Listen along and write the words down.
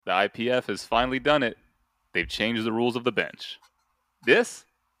the IPF has finally done it. They've changed the rules of the bench. This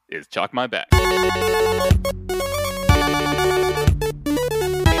is Chalk My Back.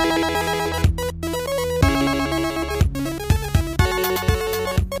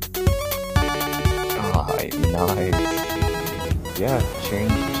 Nice. Yeah,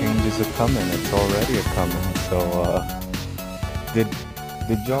 changes are coming. It's already a coming. So, did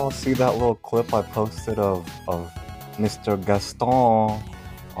y'all see that little clip I posted of Mr. Gaston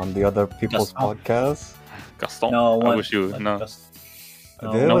on the other people's podcast? Gaston? No, I wish you no.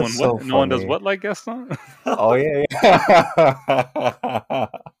 No one does what like Gaston? Oh yeah.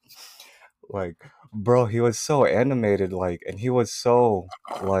 Like, bro, he was so animated, and he was so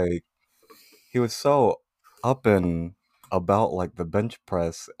up and about the bench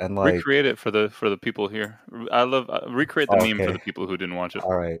press and recreate it for the people here. I love recreate the meme for the people who didn't watch it.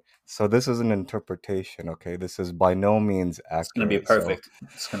 All right, so this is an interpretation. Okay, this is by no means accurate. It's gonna be perfect.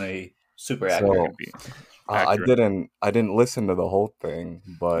 It's gonna be super accurate. I didn't listen to the whole thing,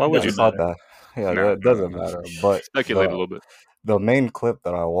 but I saw that. Yeah, that doesn't matter. But speculate a little bit. The main clip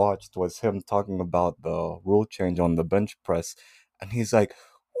that I watched was him talking about the rule change on the bench press, and he's like,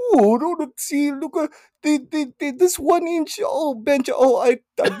 "Oh, don't see! Look at this 1 inch bench. Oh, I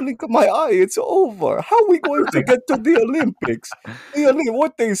blink my eye. It's over. How are we going to get to the Olympics?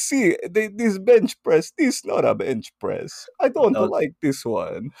 What they see, this bench press. This not a bench press. I don't like this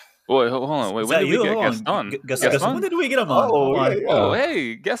one." Wait, hold on. Wait, when did we get Gaston? Gaston? When did we get him on? Oh,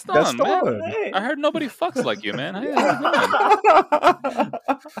 hey, Gaston, man. Hey. I heard nobody fucks like you, man. Hey, how's it going?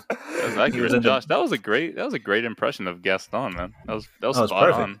 That's accurate, Josh. That was a great impression of Gaston, man. That was spot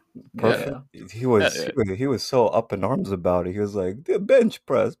perfect. On. Perfect. Yeah. He was so up in arms about it. He was like, the bench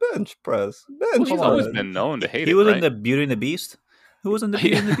press. He's always been known to hate it. He was right? in the Beauty and the Beast. Who was in the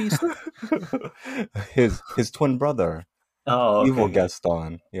Beauty and the Beast? his twin brother. Oh, okay. Evil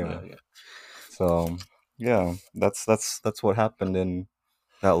Gaston. Yeah. So yeah, that's what happened in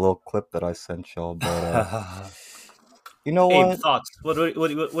that little clip that I sent y'all. But you know what? Thoughts? What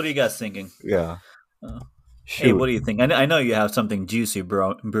are you guys thinking? Yeah. Hey, what do you think? I know you have something juicy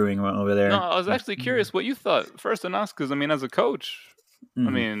brewing over there. No, I was actually curious what you thought first and ask, because as a coach,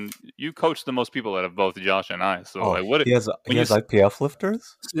 you coach the most people out of both Josh and I. So he has IPF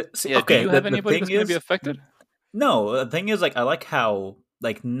lifters. Yeah. Okay. Do you have anybody that's going to be affected? No, the thing is, I like how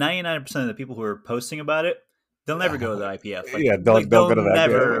 99% of the people who are posting about it, they'll never go to the IPF. They'll go to the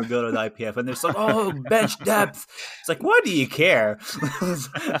never IPF. go to the IPF, and they're like, "Oh, bench depth." It's like, why do you care?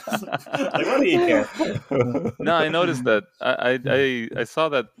 Why do you care? No, I noticed that. I saw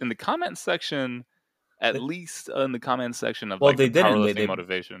that in the comment section, at least in the comment section of they didn't. Powerlifting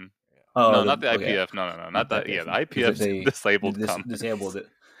motivation. Oh, no, not the IPF. No, not that. Yeah, the IPF disabled. Disabled it.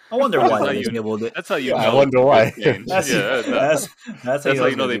 I wonder why they disabled it. That's how you. I wonder why. That's how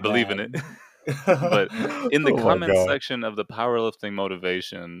you know they believe in it. But in the comment section of the powerlifting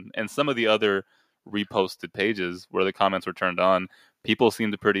motivation and some of the other reposted pages where the comments were turned on, people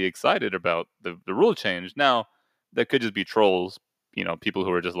seemed pretty excited about the rule change. Now, that could just be trolls, people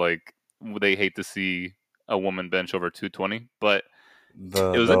who are just they hate to see a woman bench over 220. But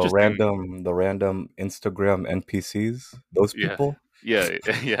it was interesting. The random Instagram NPCs, those people. Yeah. The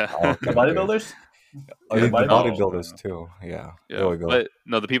bodybuilders? The bodybuilders too. Yeah. There we go. But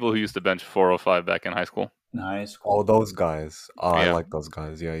no, the people who used to bench 405 back in high school. Nice. Oh, those guys. I like those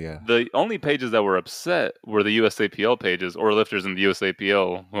guys. Yeah. The only pages that were upset were the USAPL pages or lifters in the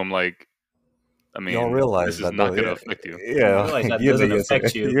USAPL who I'm like, you don't realize this is not going to affect you. Yeah. That doesn't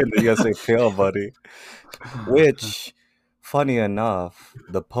affect you. You're in the USAPL, buddy. Which, funny enough,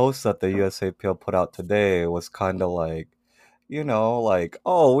 the post that the USAPL put out today was kind of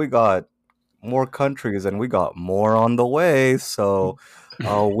oh, we got more countries and we got more on the way. So,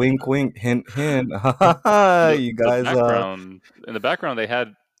 wink, wink, hint, hint. You guys. In the background, they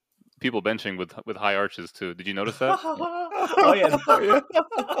had people benching with high arches too. Did you notice that? Oh yeah.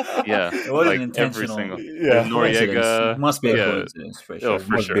 Yeah. It wasn't intentional. Every single. Yeah. Noriega. Must be a coincidence for sure. Oh,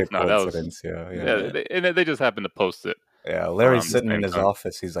 for sure. No, that was. Yeah. They just happened to post it. Yeah. Larry's sitting in his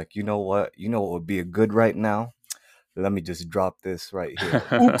office. He's like, you know what? You know what would be a good right now? Let me just drop this right here.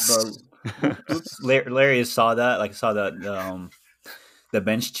 Oops. Larry saw that, the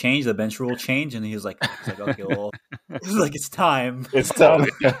bench rule change, and he's like, okay, well, it's time. It's time.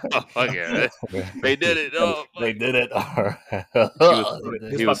 Okay. They did it. Oh, they did it.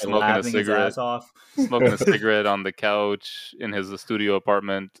 He was smoking a cigarette. Smoking a cigarette on the couch in his studio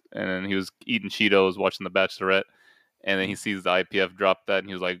apartment, and then he was eating Cheetos, watching The Bachelorette. And then he sees the IPF drop that, and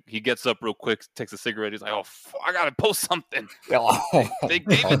he was like, he gets up real quick, takes a cigarette. He's like, "Oh, I gotta post something. They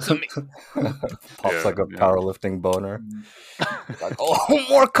gave it to me." Pops like a powerlifting boner. Like, oh,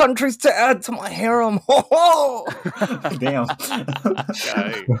 more countries to add to my harem. Damn.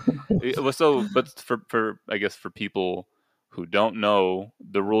 But for I guess for people who don't know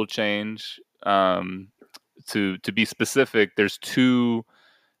the rule change, to be specific, there's two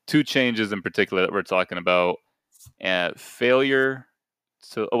changes in particular that we're talking about. Failure.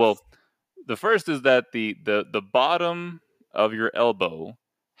 So, the first is that the bottom of your elbow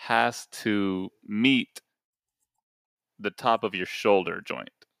has to meet the top of your shoulder joint.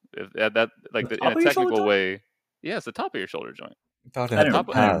 If that like in a technical way, it's the top of your shoulder joint. Thought it had to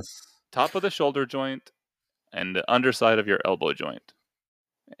pass. Top of the shoulder joint and the underside of your elbow joint.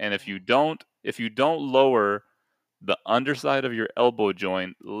 And if you don't lower the underside of your elbow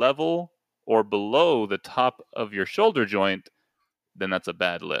joint level or below the top of your shoulder joint, then that's a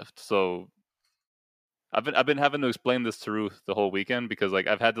bad lift. So I've been having to explain this to Ruth the whole weekend, because like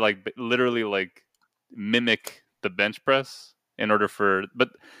I've had to like literally like mimic the bench press in order for, but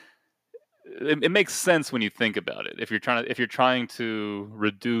it makes sense when you think about it. If you're trying to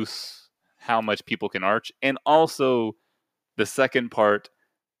reduce how much people can arch, and also the second part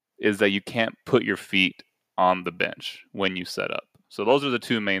is that you can't put your feet on the bench when you set up. So those are the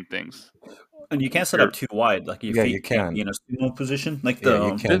two main things. And you can't set up too wide, like your feet you can be in a sumo position, like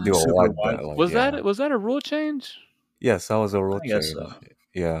you can't do a wide. Like, was that a rule change? Yes, that was a rule change. So.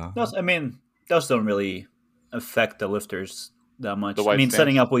 Yeah, those don't really affect the lifters that much. Stance.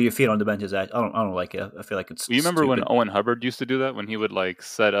 Setting up with your feet on the bench is I don't like it. I feel like it's. You remember stupid. when Owen Hubbard used to do that, when he would like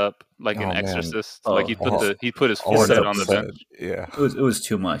set up like an exorcist, like he put his forehead on the bench. Yeah, it was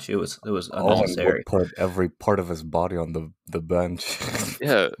too much. It was unnecessary. Owen would put every part of his body on the bench.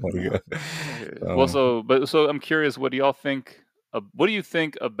 Yeah. So I'm curious, what do y'all think? What do you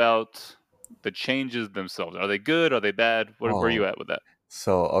think about the changes themselves? Are they good? Are they bad? Where are you at with that?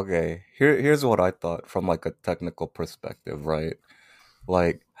 So, okay, here's what I thought from like a technical perspective, right?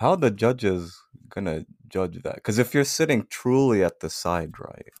 Like, how the judges gonna judge that? Because if you're sitting truly at the side,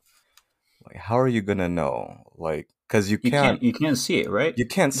 right? Like, how are you gonna know? Like, because you can't see it, right? You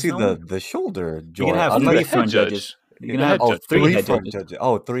can't see the shoulder joint. You can have three front judges. You can have three head judges.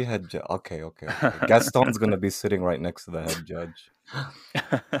 Oh, three head judges. Okay. Gaston's gonna be sitting right next to the head judge.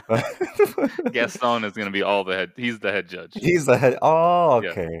 Gaston is going to be he's the head judge. He's the head. Oh,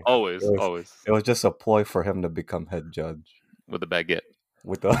 okay. Yeah, always. It was just a ploy for him to become head judge. With a baguette.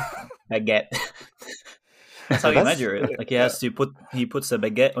 With a baguette. That's how you measure it. Like he puts the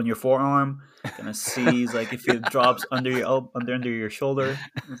baguette on your forearm, and sees like if it drops under your shoulder.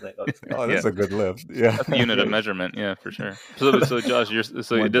 It's like, that's a good lift. Yeah, that's the unit of measurement. Yeah, for sure. So Josh,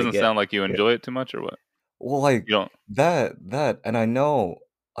 it doesn't sound like you enjoy it too much, or what? Well, like that, and I know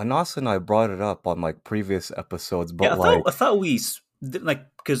Anas and I brought it up on like previous episodes, but I thought we did, like,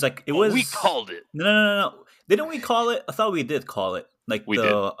 because like it was we called it. No. Didn't we call it? I thought we did call it. Like we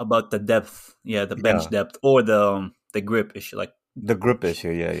did about the depth, the bench depth, or the grip issue, like the grip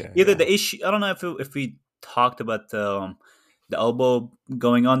issue. Yeah. Either the issue. I don't know if we talked about the elbow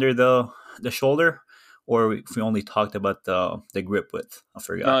going under the shoulder, or if we only talked about the grip width. I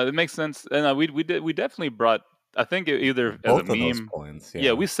forgot. No, it makes sense. And we definitely brought. I think either both as a meme. Points,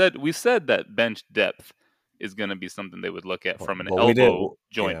 we said that bench depth is going to be something they would look at from an elbow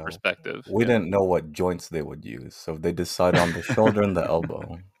joint perspective. We didn't know what joints they would use, so they decide on the shoulder and the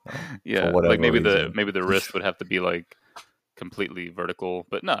elbow. Like maybe the wrist would have to be like completely vertical,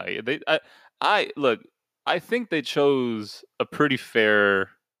 but no, I think they chose a pretty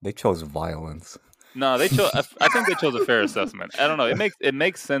fair. They chose violence. No, I think they chose a fair assessment. I don't know. It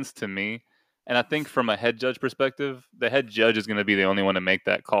makes sense to me, and I think from a head judge perspective, the head judge is going to be the only one to make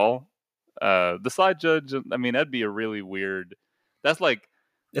that call. The side judge, I mean, that'd be a really weird. That's like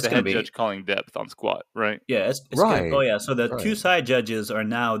the head judge calling depth on squat, right? Yeah, it's right. Oh yeah, so the two side judges are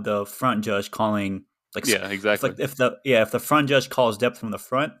now the front judge calling. Like, exactly. If the front judge calls depth from the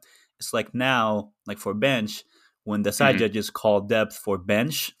front, it's like now, like for bench, when the side judges call depth for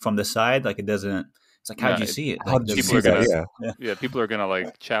bench from the side, like it doesn't. It's like, how'd you see it? Like, people are gonna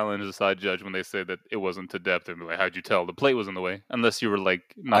like challenge the side judge when they say that it wasn't to depth, and be like, how'd you tell? The plate was in the way, unless you were like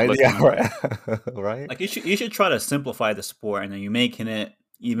not looking. Right. Like you should try to simplify the sport, and then you're making it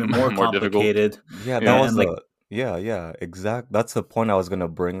even more complicated. Difficult. Yeah, that was exact. That's the point I was gonna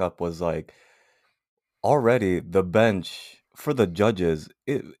bring up. Was like already the bench for the judges,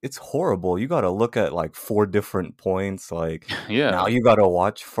 it's horrible. You got to look at like 4 different points. Like now you got to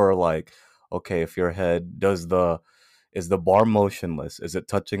watch for like. Okay, if your head does the, is the bar motionless? Is it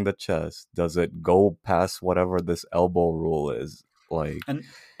touching the chest? Does it go past whatever this elbow rule is? Like, and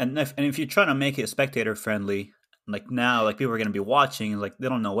if you're trying to make it spectator friendly, like now, like people are going to be watching, and like they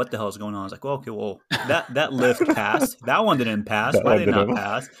don't know what the hell is going on. It's like, well, okay, well that lift passed, that one didn't pass. that Why one did it not didn't.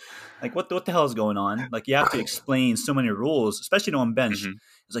 pass? Like what the hell is going on? Like you have to explain so many rules, especially on bench. Mhm.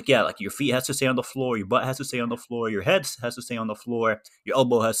 It's like, yeah, like your feet has to stay on the floor, your butt has to stay on the floor, your head has to stay on the floor, your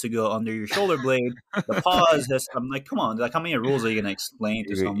elbow has to go under your shoulder blade, the pause has. I'm like, come on, like how many rules are you going to explain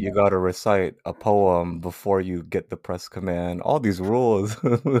to someone? You gotta recite a poem before you get the press command. All these rules.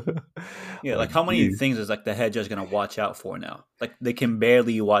 Yeah, Like, like how many geez. things is like the head judge gonna watch out for now? Like they can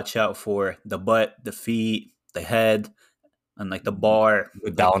barely watch out for the butt, the feet, the head, and like the bar, The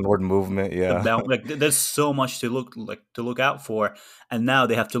like downward movement, the yeah. bound. Like there's so much to look out for, and now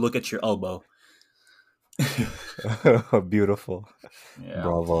they have to look at your elbow. Beautiful. Yeah,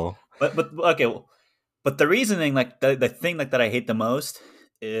 Bravo. but okay, but the reasoning, like the thing like that I hate the most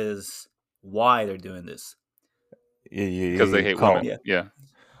is why they're doing this. Because they hate Call. women. Yeah.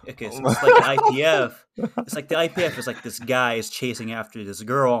 Okay, so it's like the IPF. It's like the IPF is like this guy is chasing after this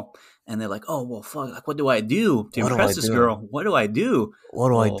girl, and they're like, "Oh well, fuck! Like, what do I do to What do I impress this do? girl? What do I do? What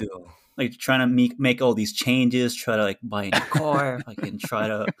do I Well, do? like trying to make all these changes, try to like buy a new car, like and try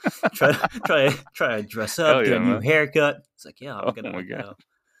to dress up, Hell get yeah, a new man. haircut. It's like, yeah, I'm Oh gonna my god.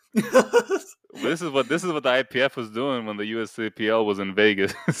 gotta. This is what the IPF was doing when the USAPL was in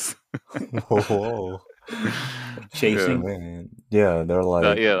Vegas. Whoa. Yeah. Chasing. Man. Yeah, they're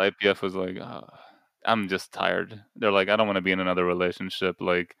like, Yeah, the IPF was like, I'm just tired. They're like, I don't want to be in another relationship.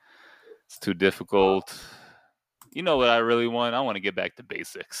 Like, it's too difficult. You know what I really want? I want to get back to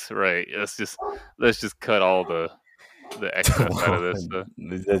basics, right? Let's just cut all the excess out of this.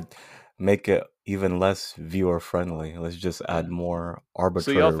 Just make it even less viewer friendly. Let's just add Yeah. more So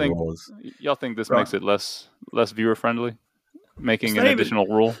arbitrary rules. y'all think this Bro. makes it less viewer friendly, making It's an not even- additional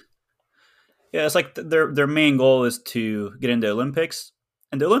rule? Yeah, it's like their main goal is to get into the Olympics,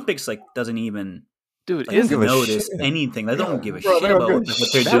 and the Olympics like doesn't even Dude, They don't give a notice shit. anything. They don't give a Bro, they shit don't about give a what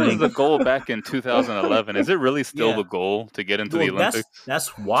they're shit. that was doing. the goal back in 2011. Is it really still Yeah. the goal to get into Well, the Olympics? that's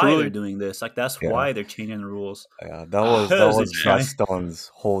why Truly? they're doing this. Like that's Yeah. why they're changing the rules. Yeah, that Ah, was Because they're trying-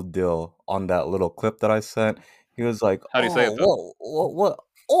 Gaston's whole deal on that little clip that I sent. He was like, How do you say it, though? what?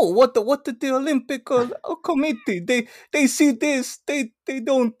 Oh, what the Olympic committee? They see this. They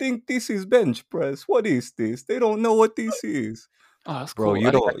don't think this is bench press. What is this? They don't know what this is. Oh, that's Bro, cool. you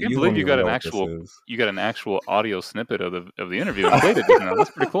I can't don't believe you even got know an what this actual is. audio snippet of the interview and played it just now. That's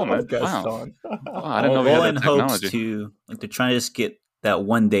pretty cool, man. Wow. Gaston. Wow, I didn't know we all had in that hopes technology. to like they're trying to just get that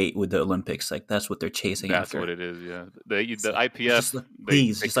one date with the Olympics. Like that's what they're chasing That's after. what it is. Yeah, the It's IPF just like, they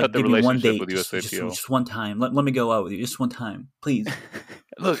please, just cut like the give me one relationship date, with just USAPL. just one time. Let me go out with you, just one time, please.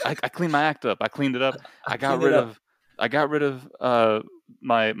 Look, I cleaned my act up. I cleaned it up. I got cleaned it rid of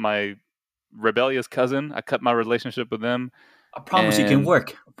my rebellious cousin. I cut my relationship with them. I promise you can And-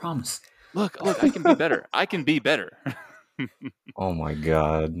 work. I promise. Look, I can be better. I can be better. Oh my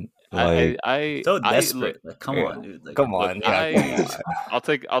god! Like, So I- desperate. look, like, come yeah. on, dude. Like, come look, on, yeah, come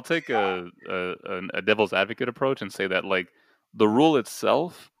on. I'll take a devil's advocate approach and say that like the rule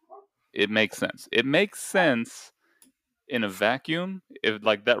itself, it makes sense. It makes sense in a vacuum. If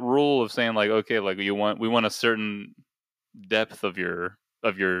like that rule of saying like, okay, like we want a certain depth of your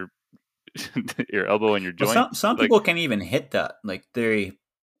your elbow and your But joint. some like, people can't even hit that. Like they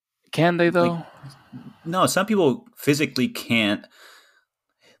can they though? no, some people physically can't.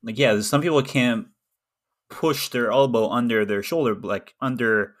 Like yeah, some people can't push their elbow under their shoulder, like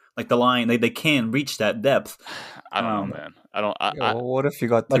under like the line. They can't reach that depth. I don't know, man. I don't. I, Yeah, well, what if you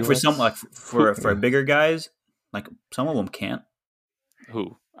got Like for T-Rex? some, like for bigger guys, like some of them can't.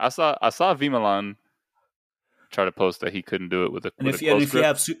 who I saw V Milan try to post that he couldn't do it with a And with if a you, close and if you grip.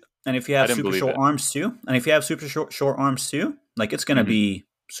 have and if you have didn't super believe short it. arms too, and if you have super short arms too, like it's gonna Mhm. be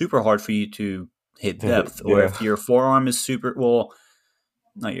super hard for you to hit Yeah, depth. Or yeah. if your forearm is super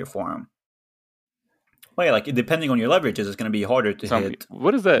not your forearm. Well, yeah, like depending on your leverages, it's gonna be harder to hit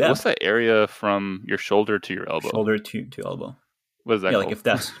What is that? depth. What's that area from your shoulder to your elbow? shoulder to elbow. What is that Yeah, called? like if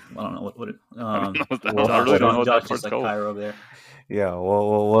that's I don't know what it. I don't know what that- well, I really don't know what Josh that is part's like called. Cairo over there. Yeah.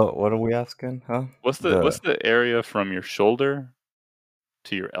 Well, what are we asking? Huh? What's the area from your shoulder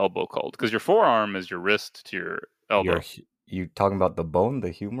to your elbow called? Because your forearm is your wrist to your elbow. You talking about the bone, the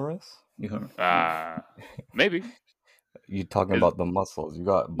humerus? Maybe. You talking Is- about the muscles? You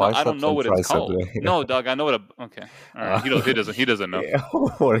got No, biceps I don't know and what it's triceps. called. No, Doug, I know what a. Okay, all right. He doesn't know. Yeah.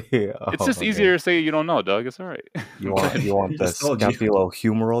 It's just Okay. easier to say you don't know, Doug. It's all right. You want He the just told you.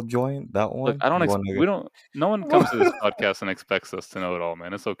 scapulohumeral joint? That one? Look, I don't. You wanna- We don't. No one comes to this podcast and expects us to know it all,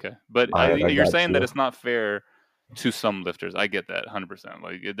 man. It's okay. But All right, I you're got saying that you. it's not fair to some lifters. I get that 100%.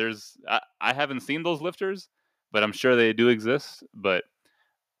 Like I haven't seen those lifters, but I'm sure they do exist. But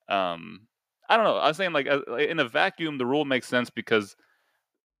um, I don't know. I was saying like in a vacuum, the rule makes sense because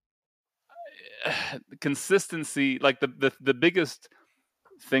consistency. Like the biggest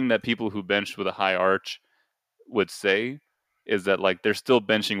thing that people who bench with a high arch would say is that like they're still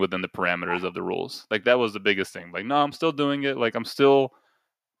benching within the parameters of the rules. Like that was the biggest thing. Like no, I'm still doing it. Like I'm still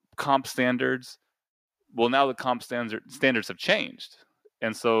comp standards. Well, now the comp standards have changed,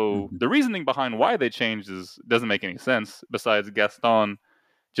 and so Mhm. the reasoning behind why they changed doesn't make any sense. Besides Gaston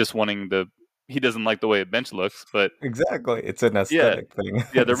just wanting he doesn't like the way a bench looks, but Exactly, it's an yeah, aesthetic thing.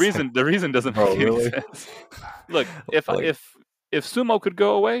 yeah. The It's like, reason doesn't bro, make any really? sense. Look, if Like, if sumo could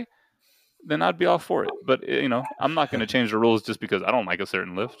go away, then I'd be all for it. But I'm not going to change the rules just because I don't like a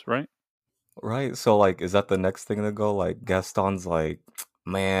certain lift, right? right? So, like, is that the next thing to go? Like, Gaston's like,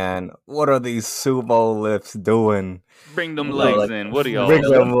 man, what are these sumo lifts doing? Bring them Well, no, legs like in. What are Bring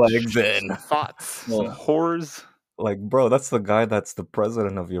y'all, them legs in. thoughts? Some well, whores? Like, bro, that's the guy that's the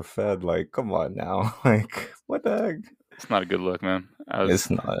president of your Fed. Like, come on now. Like, what the heck? It's not a good look, man. It's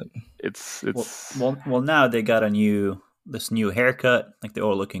not. well. Now they got this new haircut. Like they're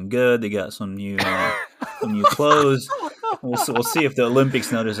all looking good. They got some new clothes. We'll see if the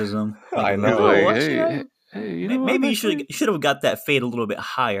Olympics notices them. Like, I He's know. like, oh, actually, hey, you know what? I'm maybe you actually. should have got that fade a little bit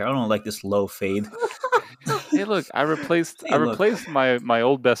higher. I don't like this low fade. Hey, look, I replaced Hey, look, my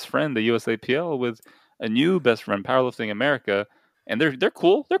old best friend, the USAPL, with a new best friend, Powerlifting America, and they're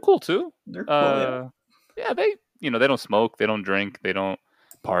cool. They're cool too. they're cool. Yeah. Yeah, they they don't smoke, they don't drink, they don't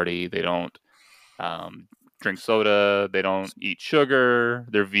party, they don't drink soda, they don't eat sugar,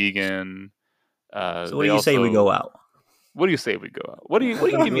 they're vegan. So what They do you say we go also. out? What do you say we go out? What do you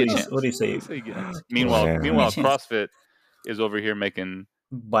give me a What chance? do you What do say? you say? Meanwhile, Give me a Man. chance CrossFit is over here making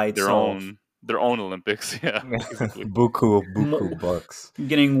by their itself. own Olympics. Yeah, basically. Buku Mo- bucks.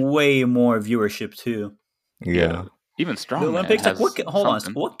 Getting way more viewership too. Yeah, Yeah. even The strongman Olympics, like has hold on,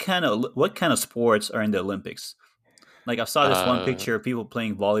 something. what kind of sports are in the Olympics? Like I saw this one Uh, picture of people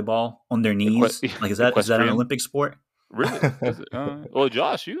playing volleyball on their knees. Like is that an equestrian. Olympic sport? Really? Is it? Well,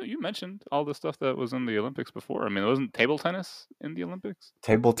 Josh, you mentioned all the stuff that was in the Olympics before. I mean, wasn't table tennis in the Olympics?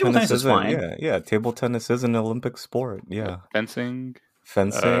 Table Table tennis tennis is isn't, fine. yeah, yeah. Table tennis is an Olympic sport. Yeah, Yeah. fencing,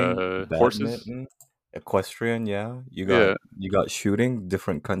 Fencing, horses. badminton, equestrian, yeah. Yeah, You got shooting,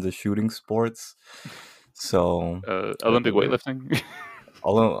 different kinds of shooting sports. So, Olympic weightlifting.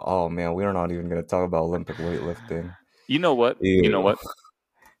 oh man, we're not even gonna talk about Olympic weightlifting. You know what? You know Ew. what?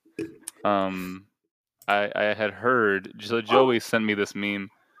 Um, I had heard. So Joey sent me this meme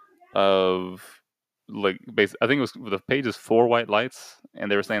of like I think it was the page is 4 white lights,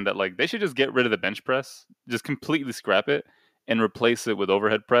 and they were saying that like they should just get rid of the bench press, just completely scrap it, and replace it with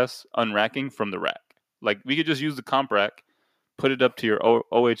overhead press, unracking from the rack. Like we could just use the comp rack, put it up to your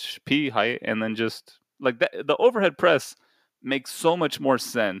OHP height, and then just like that. The overhead press makes so much more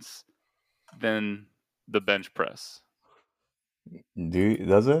sense than the bench press.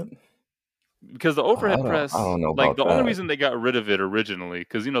 Does it? Because the I overhead don't. I press, don't know like about the only that. reason they got rid of it originally,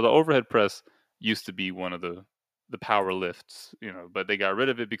 because the overhead press used to be one of the power lifts, but they got rid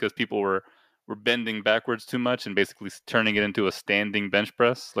of it because people were bending backwards too much and basically turning it into a standing bench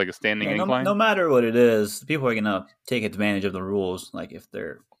press, like a standing Yeah, no incline. matter what it is, people are gonna take advantage of the rules. Like if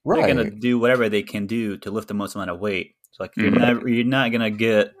they're gonna Right. do whatever they can do to lift the most amount of weight. So like Mhm. you're not gonna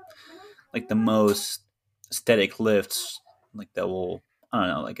get like the most aesthetic lifts like that will I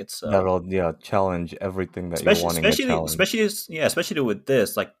don't know like it's That'll, yeah, challenge everything that you're wanting to challenge. especially with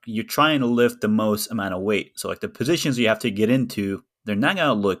this like you're trying to lift the most amount of weight. So like the positions you have to get into, they're not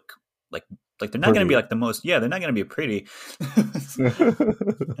gonna look like they're not gonna be Pretty. like the most they're not gonna be pretty.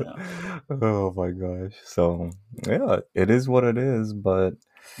 Yeah. Oh my gosh. So, yeah, it is what it is, but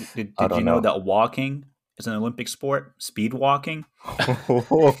I Did you don't know know. that walking is an Olympic sport? Speed walking.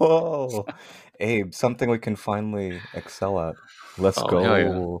 Whoa. Abe, something we can finally excel at. Let's Oh hell yeah,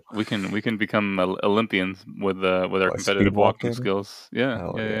 go. we can become Olympians with our Speed competitive walking walking? skills. Yeah,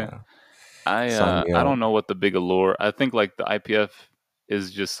 Hell yeah, yeah. yeah. I Sign uh, me I up. don't know what the big allure. I think like the IPF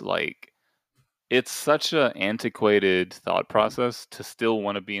is just like it's such a antiquated thought process to still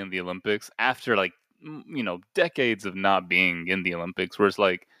want to be in the Olympics after like decades of not being in the Olympics, where it's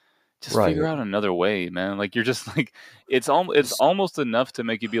like just figure Right. out another way, man. Like you're just like it's almost enough to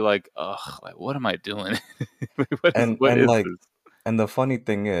make you be like, ugh, like what am I doing? And What and is like this? and the funny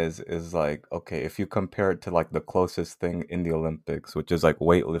thing is like, okay, if you compare it to like the closest thing in the Olympics, which is like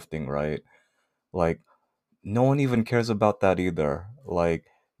weightlifting, right? Like no one even cares about that either. Like,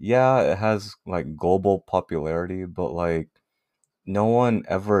 yeah, it has like global popularity, but like no one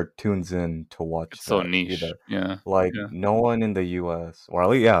ever tunes in to watch It's so that niche. either. Yeah. Like Yeah. no one in the US, or at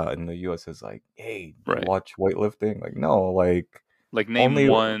least yeah, in the US is like, hey, do you Right. watch weightlifting? Like no, like Like name only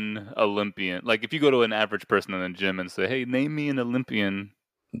one Olympian. Like if you go to an average person in the gym and say, "Hey, name me an Olympian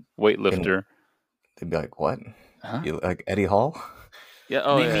in weightlifter." they'd be like, what? Huh? You like Eddie Hall? Yeah.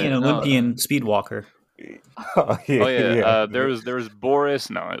 Oh Name me yeah. an No. Olympian speed walker. Oh, Oh yeah, yeah. yeah. There was Boris.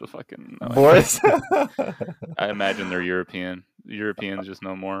 No, I fucking no idea. Boris. I imagine they're European. Europeans just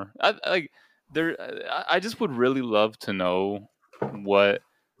know more. I just would really love to know what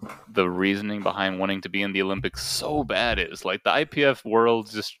the reasoning behind wanting to be in the Olympics so bad is. Like the IPF world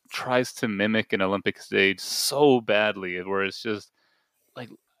just tries to mimic an Olympic stage so badly, where it's just like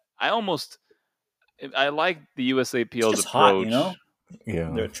I almost I like the It's USAPL's just hot, you approach. know.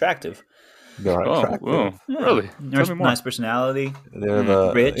 Yeah, They're attractive. they're Oh, attractive. whoa, Yeah, really? Tell me more. nice personality, They're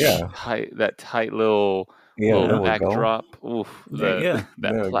the rich. yeah, That tight little yeah. Yeah, There we go. backdrop. Oof, that yeah.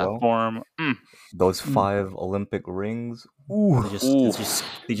 that There we go. platform. Those Mm. 5 Olympic rings. Ooh,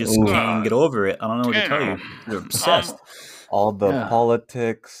 They just ooh. can't get God over it. I don't know what to tell you. damn. They're Um, obsessed. All the yeah.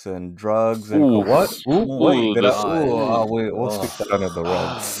 politics and drugs and what? Oof. Ooh, Oh what my Ooh, did I? this. god. Ooh, Ooh. we'll sweep that Oh, under the rug.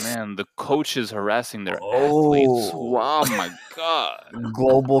 Ah, man, the coaches harassing their athletes. Oh, Wow, my God.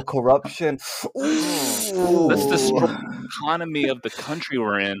 global corruption. Oh, let's Ooh, destroy the economy of the country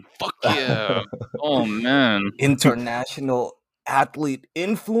we're in. Fuck yeah. Oh, man. international athlete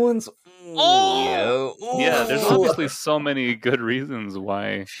influence. Ooh, Oh, yeah. yeah. There's Ooh. obviously so many good reasons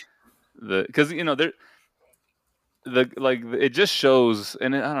why because it just shows,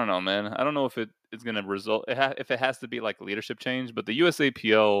 and I don't know, man. I don't know if it's gonna result if it has to be like leadership change, but the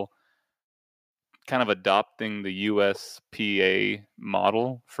USAPL kind of adopting the USPA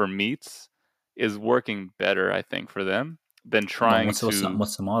model for meats is working better, I think, for them than trying to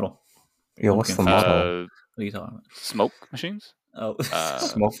what's the model? Yeah, I'm what's looking the for something. motto? uh, What are you talking about? smoke machines, Oh, uh,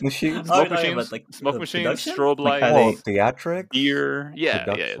 Smoke machines? oh, you're smoke talking about machines, like smoke the machines, production, strobe like how Oh, they. lights, theatrics? beer. Yeah,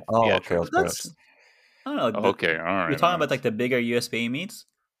 yeah, Production. Oh, okay, theatrics, okay. That's production. I don't know. Okay, all You're right, talking man. about like the bigger USB meats.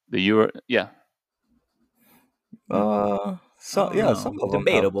 Yeah. I don't Yeah, some know. of them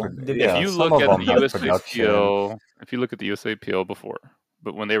have, Debatable. If yeah, you Debatable. some look of at them the have production. USAPL, if you look at the USAPL before,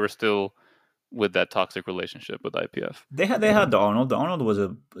 but when they were still with that toxic relationship with IPF, They had the Arnold. The Arnold was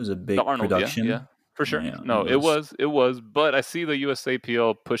a the big Arnold, yeah, production. for sure. Yeah, it No, it was. was, it was, but I see the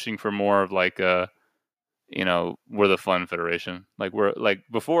USAPL pushing for more of like we're the fun federation. Like we're like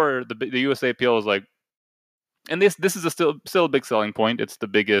before the USAPL is like, and this is still a big selling point. It's the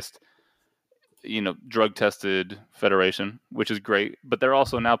biggest drug tested federation, which is great. But they're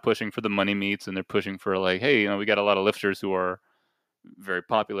also now pushing for the money meets, and they're pushing for like, hey, we got a lot of lifters who are very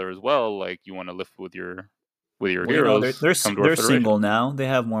popular as well. Like you want to lift with your Well, they're heroes, they're come to our they're federation. single now. They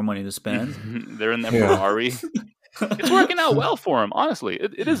have more money to spend. They're in that Yeah. Ferrari. It's working out well for them, honestly.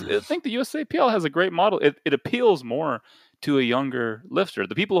 It is. I think the USAPL has a great model. It appeals more to a younger lifter.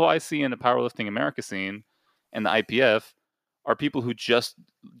 The people who I see in the powerlifting America scene and the IPF are people who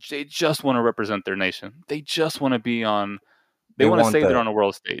they just want to represent their nation. They just want to be on. They They want to want say they're the on a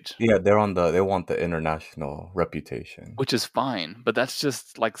world stage, yeah, they want the international reputation. which is fine. But that's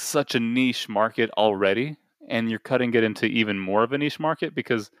just like such a niche market already, and you're cutting it into even more of a niche market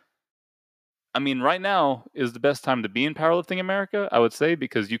because I mean, right now is the best time to be in powerlifting America, I would say,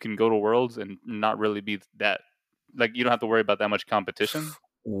 because you can go to worlds and not really be that like you don't have to worry about that much competition.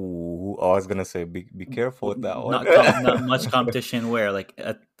 Ooh, I was gonna say be careful with that one. Not much competition. Where like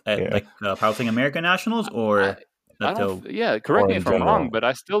at Yeah, like Powerlifting America Nationals I or I at don't the yeah, correct or me in if I'm wrong, general. but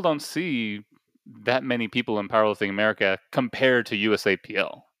I still don't see that many people in powerlifting America compared to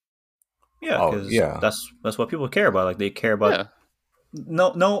USAPL. yeah, Oh because yeah, that's what people care about. Like they care about Yeah,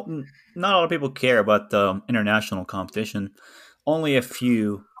 not a lot of people care about international competition. Only a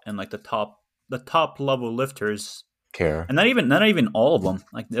few and like the top level lifters, care. and not even all of them.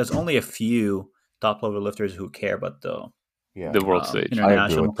 Like there's only a few top level lifters who care about the the Yeah, world stage. I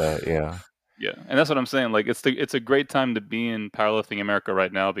agree with international. that. Yeah, Yeah, and that's what I'm saying. Like it's a great time to be in powerlifting America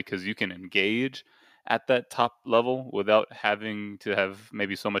right now because you can engage at that top level without having to have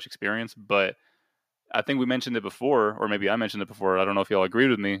maybe so much experience. But I think we mentioned it before, or maybe I mentioned it before. I don't know if y'all agreed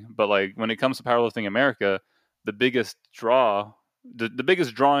with me, but like when it comes to powerlifting America, the biggest draw, the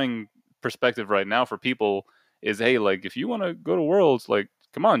biggest drawing perspective right now for people is, hey, like if you want to go to worlds, like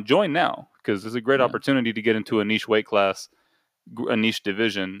come on, join now because there's a great Yeah, opportunity to get into a niche weight class, a niche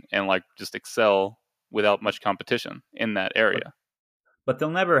division, and like just excel without much competition in that but area. but they'll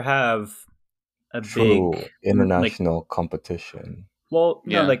never have a big true like. international competition. Well,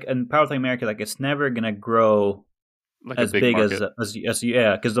 no, Yeah, like in Powerlifting America, like it's never gonna grow like a as big big market. as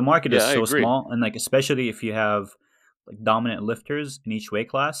yeah, because the market Yeah, is I so agree. small, and like especially if you have like dominant lifters in each weight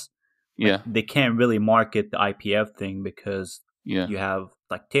class, like Yeah. they can't really market the IPF thing because Yeah. you have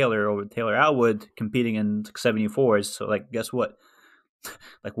like Taylor Atwood competing in 74s. So like, guess what?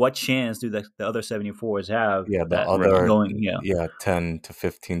 Like, what chance do the other 74s have Yeah, the that Right. other going? Yeah, 10 to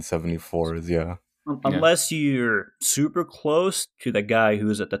 15 74s, yeah. Yeah. Unless you're super close to the guy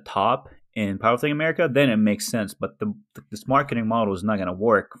who's at the top in powerlifting America, then it makes sense. But this marketing model is not going to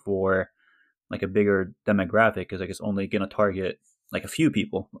work for like a bigger demographic because like it's only going to target like a few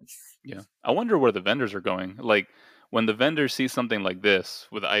people. Yeah. I wonder where the vendors are going. Like when the vendors see something like this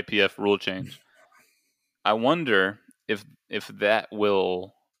with the IPF rule change, I wonder if that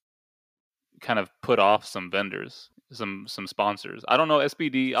will kind of put off some vendors, some sponsors. I don't know.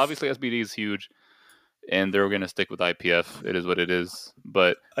 SBD, obviously SBD is huge, and they're going to stick with IPF. It is what it is.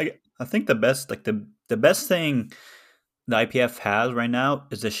 But I think the best like the best thing the IPF has right now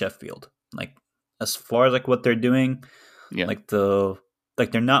is the Sheffield. Like as far as like what they're doing, yeah, like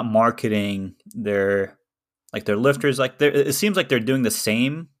they're not marketing their lifters. Like it seems like they're doing the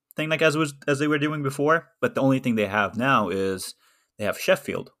same thing like as they were doing before, but the only thing they have now is they have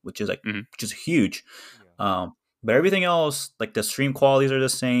Sheffield, which is which is huge. But everything else, like the stream qualities are the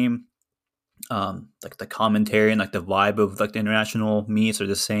same. Like the commentary and like the vibe of like the international meets are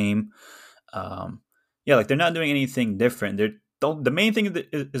the same. Yeah, like they're not doing anything different. The main thing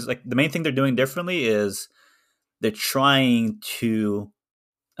is like the main thing they're doing differently is they're trying to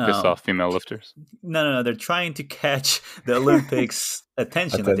piss off female lifters. No. They're trying to catch the Olympics'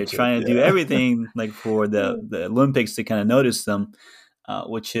 attention. Like they're Attention, trying to do yeah. everything like for the Olympics to kind of notice them,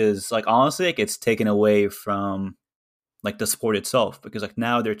 which is like honestly, like it's taken away from like the sport itself because like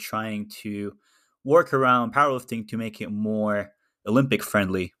now they're trying to work around powerlifting to make it more Olympic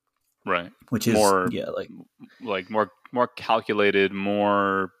friendly, Right. which is more like more calculated,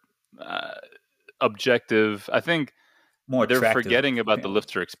 more objective. I think more they're attractive forgetting for about the families.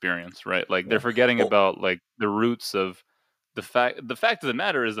 lifter experience, right? Like Yeah. they're forgetting Well, about like the roots of the fact of the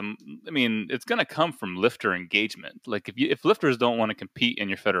matter is, I mean, it's going to come from lifter engagement. Like if lifters don't want to compete in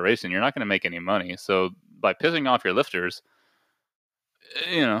your federation, you're not going to make any money. So by pissing off your lifters,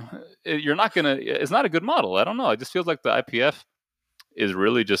 you know, you're not going to, it's not a good model. I don't know. It just feels like the IPF is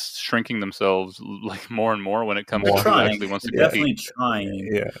really just shrinking themselves like more and more when it comes They're to who trying. actually wants to They're compete. definitely trying.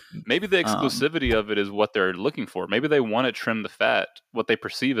 yeah. Maybe the Um, exclusivity of it is what they're looking for. Maybe they want to trim the fat, what they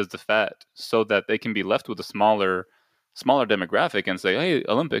perceive as the fat, so that they can be left with a smaller demographic and say, "Hey,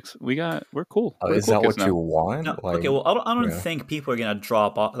 Olympics, we're cool. We're the Is cool that kids what you now." want? No, Like, okay. Well, I don't yeah. think people are gonna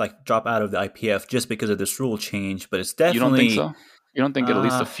drop out of the IPF just because of this rule change. But it's You don't think definitely so? You don't think at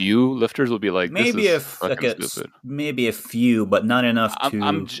least a few lifters will be like, "This maybe is if like fucking stupid." maybe a few, but not enough to.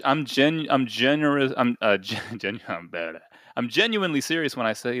 I'm generous. I'm genuinely serious when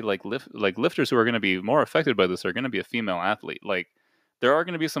I say like lifters who are going to be more affected by this are going to be a female athlete. Like there are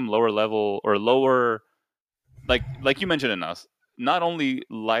going to be some lower level or lower, like you mentioned in us, not only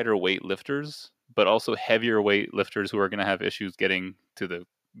lighter weight lifters but also heavier weight lifters who are going to have issues getting to the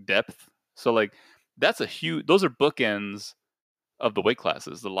depth. So like that's a huge. Those are bookends of the weight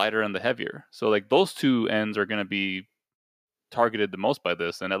classes, the lighter and the heavier. So like those two ends are going to be targeted the most by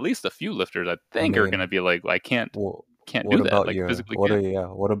this, and at least a few lifters I I think are going to mean, be like, I can't what do that, about like your physically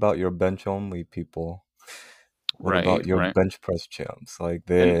can't. what about your bench only people? What Right, about your right. bench press champs? Like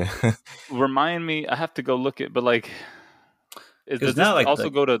And they remind me, I have to go look at, but like, does Because this now, also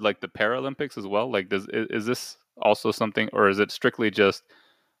go to like the Paralympics as well? Like, is this also something, or is it strictly just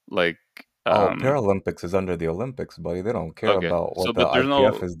like, Oh, um, Paralympics is under the Olympics, buddy. They don't care okay, about so what the but there's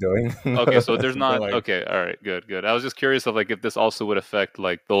IPF no, is doing. okay, so there's They're not, like, okay, all right, good. I was just curious of like if this also would affect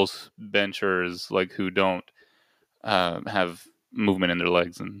like those benchers like who don't have movement in their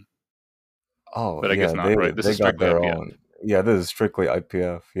legs, and oh but I guess yeah, not, right? This they is got strictly their IPF. own. Yeah, this is strictly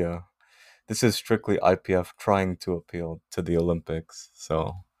IPF. Yeah, this is strictly IPF trying to appeal to the Olympics.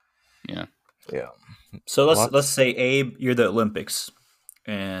 So Yeah. yeah, so let's lots. say Abe, you're the Olympics,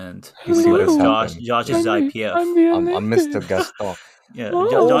 and You see this happen. Josh is Yeah, the IPF. I'm Mr. Gaston. Yeah,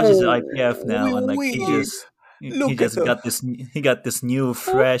 Josh is the Oh, IPF now, and like we he look at just the got this new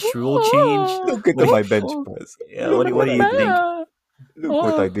fresh rule change. look at What do my you, bench press. yeah, Look what what do I you did. think, Look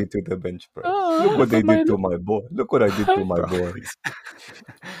what I did to the bench press. Look what they did to my boy. Look what I did to my bro? boy. Please. Oh,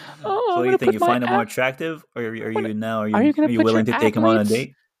 So I'm what do you gonna think? put You my find him more attractive, or Are you are gonna you put your willing to take him on a athletes?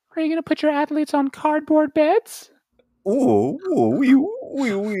 date? Are you gonna put your athletes on cardboard beds? Ooh, ooh,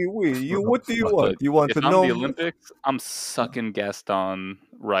 You, what do you want? Look, You want if to I'm the know? Olympics, I'm sucking Gaston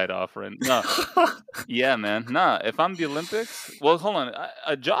right off. Right? No, yeah, man. Nah, if I'm the Olympics, well, hold on.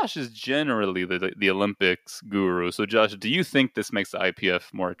 Josh is generally the Olympics guru. So, Josh, do you think this makes the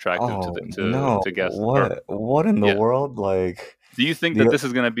IPF more attractive to Oh the no! to guests? Or What in the yeah, world? Like do you think that the this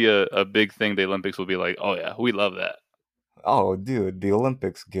is going to be a big thing? The Olympics will be like, oh yeah, we love that. oh, dude, the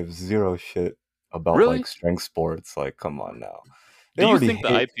Olympics give zero shit about like Really? strength sports. Like, come on now. Do you think the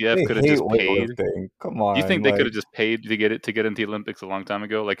IPF They could have hate just paid? weightlifting. Come Do you on, think they could like have just paid to get into the Olympics a long time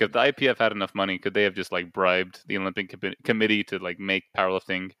ago? Like, if the IPF had enough money, could they have just like bribed the Committee to like make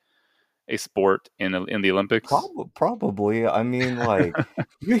powerlifting a sport in the Olympics? probably. I mean, like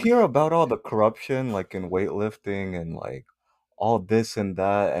you hear about all the corruption, like in weightlifting and like all this and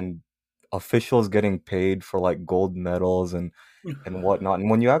that, and officials getting paid for like gold medals and whatnot. And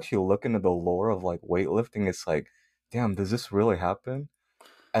when you actually look into the lore of like weightlifting, it's like, damn, does this really happen?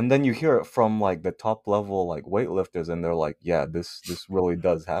 And then you hear it from like the top level like weightlifters, and they're like, yeah, this really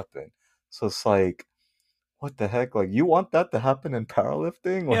does happen. So it's like, what the heck? Like, you want that to happen in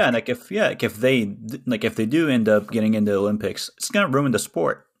powerlifting? Yeah, Like, like if they do end up getting into the Olympics, it's gonna ruin the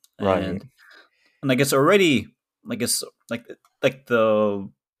sport, right? and like it's already like it's like the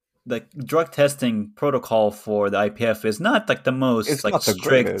drug testing protocol for the IPF is not like the most It's like not the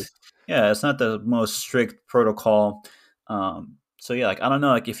strict. greatest. Yeah, it's not the most strict protocol. So yeah, like I don't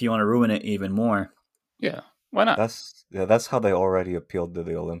know, like if you want to ruin it even more, Yeah, why not? That's how they already appealed to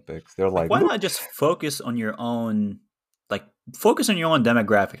the Olympics. They're like like, why look, not just focus on your own, like focus on your own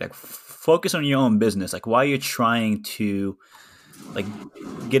demographic, like focus on your own business. Like why are you trying to like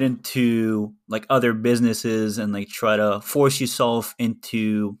get into like other businesses and like try to force yourself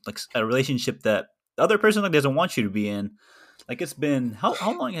into like a relationship that the other person like doesn't want you to be in. Like it's been how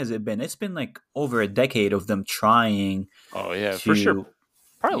long has it been? It's been like over a decade of them trying Oh yeah, for sure. to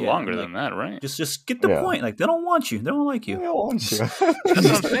Probably yeah, and longer like than that, right? just get the yeah, point. Like they don't want you. They don't like I you. want you. That's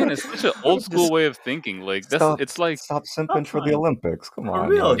what I'm saying. It's such an old school Just way of thinking. Like that's stop, it's like stop simping stop for the trying. Olympics. Come For on,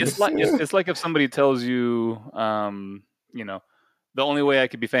 real. like, it's Just like it's like if somebody tells you, you know, the only way I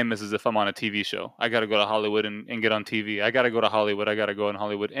could be famous is if I'm on a TV show. I got to go to Hollywood and get on TV. I got to go to Hollywood. I got to go in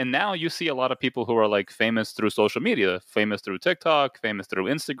Hollywood. And now you see a lot of people who are like famous through social media, famous through TikTok, famous through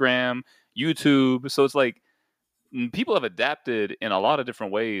Instagram, YouTube. So it's like people have adapted in a lot of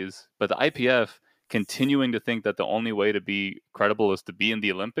different ways, but the IPF continuing to think that the only way to be credible is to be in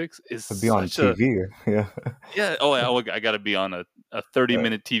the Olympics is to be on such a TV. Yeah, yeah. I got to be on a Uh,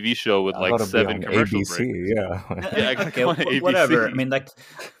 30-minute TV show with I like gotta be 7 on commercial ABC. breaks. Yeah, I Yeah, mean, I got to okay, go on whatever. I ABC. mean, like,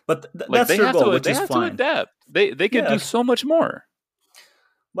 but Like that's their goal, which they is have to fine. adapt. They could Yeah, do like, so much more.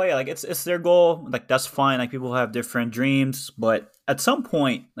 but yeah, like it's their goal. Like that's fine. Like people have different dreams, but at some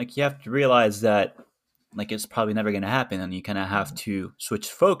point, like you have to realize that like it's probably never going to happen, and you kind of have to switch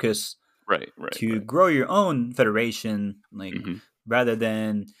focus to Right. grow your own federation, like Hmm. rather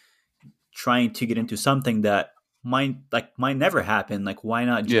than trying to get into something that might never happen. Like why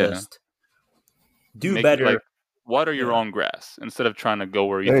not Yeah, just do make it like better? water your Yeah, own grass instead of trying to go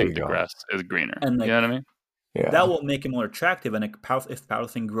where you there think you the go. grass is greener. and You know like what I mean? that Yeah, will make it more attractive. And like if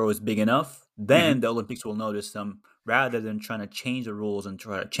powerlifting grows big enough, Hmm. then the Olympics will notice them rather than trying to change the rules and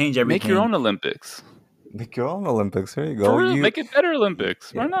try to change Make your everything. own Olympics. make your own Olympics. There you For go. real, make it better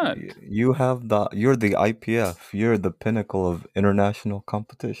Olympics. Why Yeah, not? you have you're the IPF. You're the pinnacle of international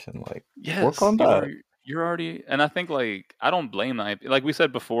competition. Like, work Yes, on that. you're already, and I think like I don't blame the IP, like we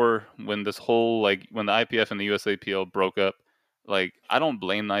said before when this whole like when the IPF and the USAPL broke up, like I don't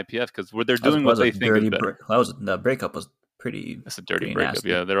blame the IPF because they're doing That what was a they think is dirty. better. That was the breakup was pretty It's a dirty pretty breakup. nasty.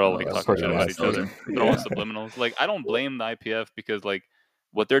 Yeah, they're all That like That's was talking pretty shit that about was each that was nasty. other. pretty They're all Yeah, bad. subliminals. Like I don't blame the IPF because like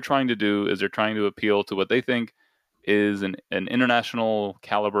what they're trying to do is they're trying to appeal to what they think is an international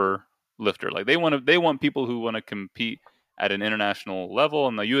caliber lifter. Like they want people who want to compete at an international level,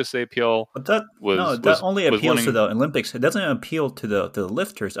 and the USAPL But that no, was that was only was appeals to wanting. the Olympics. It doesn't appeal to the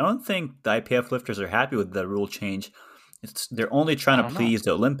lifters. I don't think the IPF lifters are happy with the rule change. They're only trying I to don't know. please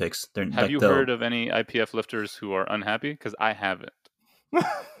the Olympics. They're Have like you the heard of any IPF lifters who are unhappy? Because I haven't.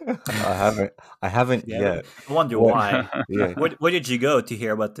 I haven't. I haven't yeah. yet. I wonder What? why. Yeah, Where did you go to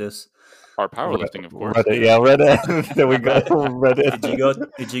hear about this? Our powerlifting, of course. Reddit. Yeah, Reddit. There we go. Reddit? Did you Reddit. go?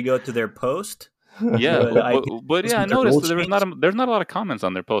 Did you go to their post? Yeah, The IP but post yeah, I with the rule noticed that change? there's not a lot of comments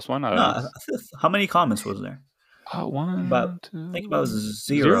on their post. Why not? No. How many comments was there? About One, I think about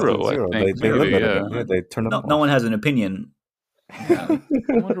two, zero. zero. I Zero. think They Zero. maybe. limited Yeah. it. Yeah, they turn them No one off. has an opinion apparently.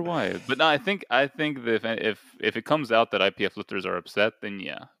 I wonder why. But no, I think that if it comes out that IPF lifters are upset, then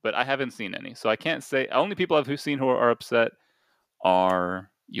yeah. But I haven't seen any, so I can't say. Only people I've seen who are upset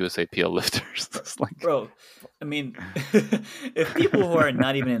are USAPL lifters. It's like, bro. I mean, if people who are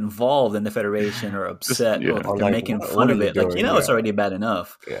not even involved in the federation are upset or Or they're like, making what fun are of you it, like, doing? it's already bad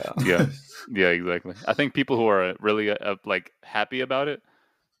enough. Yeah. yeah, exactly. I think people who are really like happy about it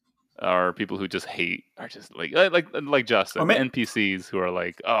are people who just hate, are just like Josh said, Or the may- NPCs who are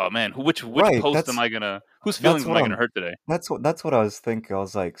like, oh man, which Right. post am I gonna, whose That's feelings am what I gonna I'm. hurt today? That's what I was thinking. I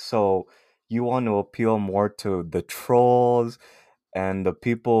was like, so you want to appeal more to the trolls and the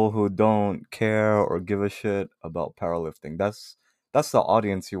people who don't care or give a shit about powerlifting. That's the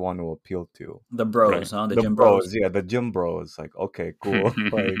audience you want to appeal to. the Right. bros, huh? The The gym bros. bros, yeah, the gym bros. Like, okay, cool.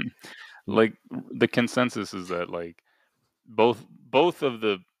 Like, Like the consensus is that like both of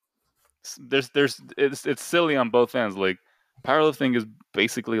the there's it's silly on both ends. Like powerlifting is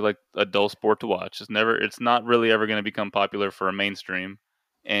basically like a dull sport to watch. It's not really ever going to become popular for a mainstream.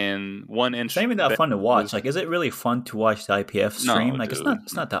 And It's not 1 inch even that bench fun to watch. is Like, is it really fun to watch the IPF stream? no, Like, it's not. dude.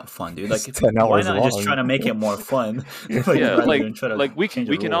 It's not that fun, dude. it's Like, 10 why hours not just try long. to make it more fun, like Yeah, rather than try to like change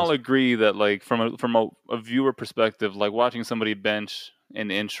the we can all rules? agree that like from a viewer perspective, like watching somebody bench an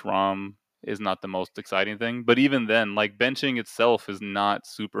inch ROM is not the most exciting thing. But even then, like benching itself is not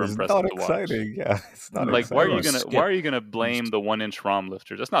super It's impressive not to watch. exciting. Yeah, it's not No, Like everyone why skip. are you gonna blame the 1 inch ROM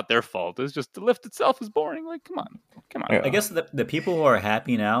lifters? That's not their fault. It's just the lift itself is boring. Like come on. I Yeah. guess the people who are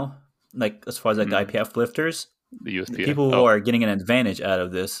happy now, like as far as like the Mm, IPF lifters, the the USPF. people who Oh, are getting an advantage out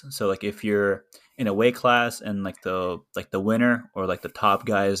of this. So like if you're in a weight class and like the winner or like the top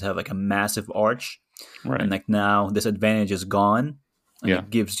guys have like a massive arch, and right. like now this advantage is gone, and Yeah. it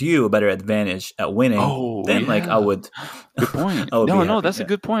gives you a better advantage at winning, Oh then like I yeah. would, Good point. I would be No, happy. that's a Yeah,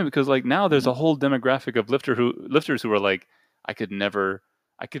 good point because like now there's a whole demographic of lifters who are like, I could never,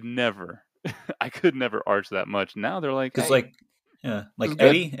 I could never, I could never arch that much. Now they're like, because hey, like yeah, this like is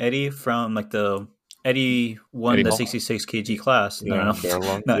good. Eddie from like the Eddie won Eddie the Hall, 66 kg class. No, Yeah, no, no, bare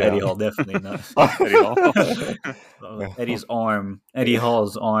lungs. not Eddie Yeah. Hall. Definitely not. Eddie Hall. Eddie's arm, Eddie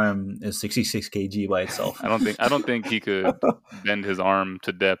Hall's arm is 66 kg by itself. I don't think he could bend his arm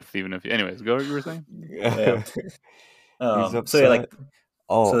to depth even if. Anyways, go. You were saying? Yeah. He's So yeah, upset.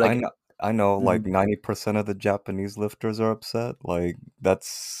 Oh, I like know. I know. Like mhm. 90% of the Japanese lifters are upset. Like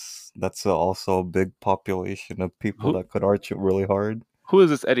also a big population of people Who that could arch it really hard. who is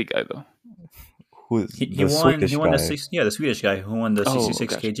this Eddie guy though? Who is He the won Swedish the guy? six the Swedish guy who won the Oh,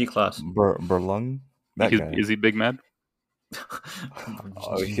 66 gotcha. kg class. Berlung? That guy. Is he big mad?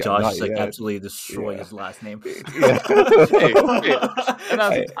 Oh yeah, Josh not is like yet. absolutely destroy Yeah. his last name. Yeah. Hey, and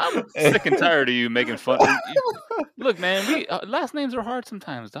I- I'm sick and tired of you making fun. Look, man, we last names are hard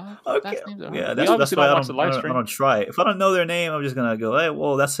sometimes, dog. Okay, Last names are hard. yeah, We that's obviously why don't watch the live I stream. don't try. If I don't know their name, I'm just gonna go, hey,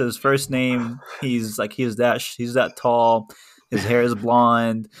 well, that's his first name. He's that tall. His hair is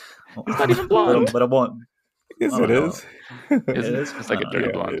blonde. He's not even blonde. But I won't. Yes, I it don't know. is. It Isn't it? is. It's I like a don't dirty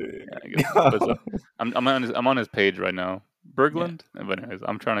know. blonde. Yeah, I guess. Yeah. But I'm on his page right now. Yeah. Berglund. But anyways,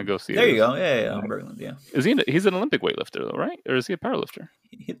 I'm trying to go see There you this. go. Yeah, I'm Berglund. Yeah, He's an Olympic weightlifter though, right? Or is he a powerlifter?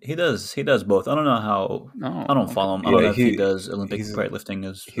 he does both. I don't know how. No. I don't Okay. follow him. I don't Yeah, know if he does Olympic weightlifting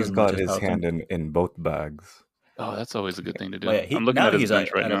as he's much got as his powerlifting. hand in both bags. Oh, that's always a good thing to do. But yeah, I'm looking now at his he's bench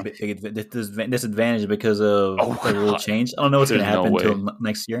right at a now. big disadvantage because of Oh the rule God. change. I don't know what's going to There's no happen way. till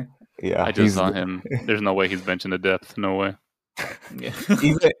next year. Yeah, I just saw him. There's no way he's benching the depth. No way. Yeah.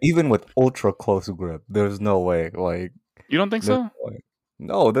 even with ultra close grip, there's no way. Like, You don't think there's so? no way.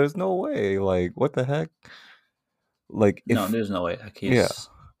 No, there's no way. Like, what the heck? Like, No, if there's no way. Like yeah,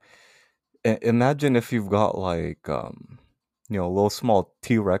 he's imagine if you've got like little small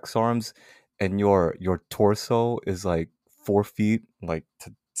T-Rex arms, and your torso is like 4 feet, like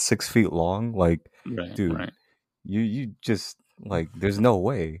 6 feet long. Like, Right. dude, Right. you just like there's no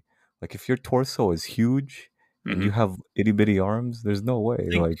way. Like, if your torso is huge and Hmm. you have itty bitty arms, there's no way. I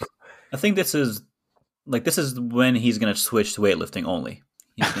think Like, I think this is when he's going to switch to weightlifting only.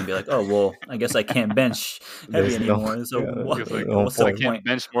 He's going to be like, oh well, I guess I can't bench heavy there's no anymore. So yeah, what, It's like no what's the I point. can't point?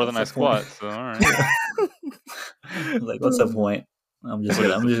 bench more than I What's the point? squat. So all right. Like, what's the point? I'm just What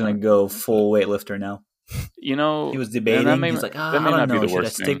is the gonna point? go full weightlifter now. You know, He was and debating. He's like, that I may don't not be know. the Should I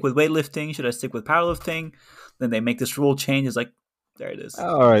worst stick thing. with weightlifting? Should I stick with powerlifting? Then they make this rule change. It's like, there it is.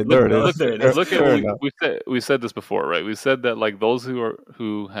 All right, Look, there it is. There it Fair, is. look at fair what enough. we said. We said this before, right? We said that like those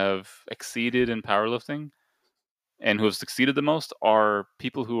who have exceeded in powerlifting and who have succeeded the most are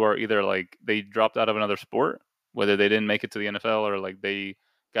people who are either like they dropped out of another sport, whether they didn't make it to the NFL or like they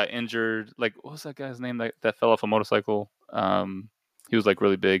got injured. Like what was that guy's name that fell off a motorcycle? He was like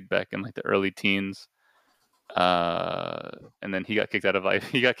really big back in like the early teens, and then he got kicked out of the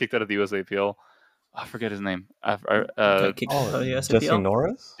USAPL. I forget his name. Kick Jesse USAPL.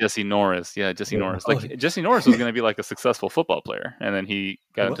 Norris. Jesse Norris. Yeah, Jesse Yeah. Norris. Like Jesse Norris was going to be like a successful football player, and then he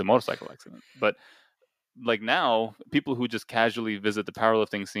got into a motorcycle accident. But like now, people who just casually visit the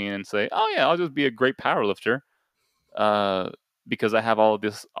powerlifting scene and say, "Oh yeah, I'll just be a great powerlifter," because I have all of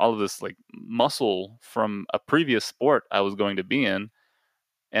this like muscle from a previous sport I was going to be in,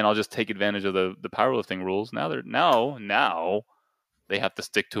 and I'll just take advantage of the powerlifting rules. Now they have to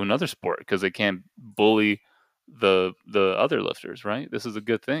stick to another sport because they can't bully the other lifters, right? This is a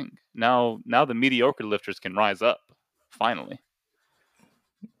good thing. Now the mediocre lifters can rise up finally.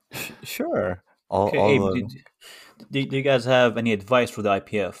 Sure. Okay, All Abe, the do you guys have any advice for the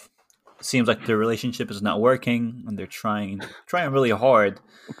IPF? It seems like their relationship is not working, and they're trying really hard.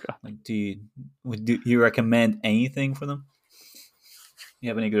 Okay. Like, do you recommend anything for them? You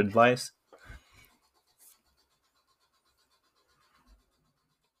have any good advice?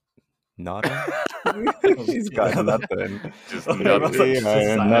 nothing. He's got nothing. Just nothing.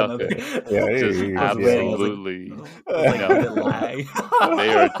 Nothing. Yeah, Just he's absolutely lag.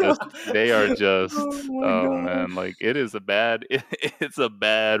 they are just Oh my oh god. man, like it's a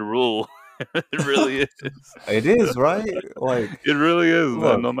bad rule. It really is. It is, right? Like, It really is, man.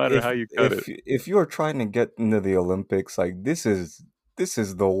 look, No matter how you cut it. if you're trying to get into the Olympics, like this is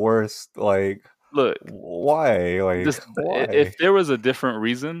the worst. Like, Look, why? Like, if why? there was a different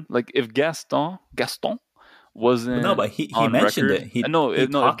reason, like if Gaston No, wasn't but he on mentioned record, it. He no, he if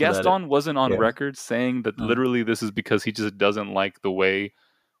talked about it. Gaston wasn't on Yeah, record saying that Oh. literally this is because he just doesn't like the way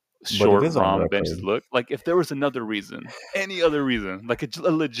but it short is on ROM record. benches look, like if there was another reason, any other reason, like a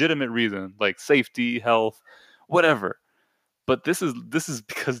legitimate reason, like safety, health, whatever. But this is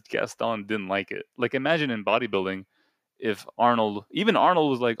because Gaston didn't like it. Like imagine in bodybuilding if even Arnold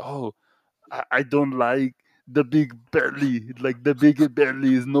was like, oh, I don't like the big belly. Like the big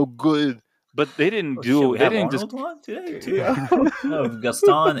belly is no good. But they didn't Oh shit, we they have didn't just Arnold on today too. Yeah,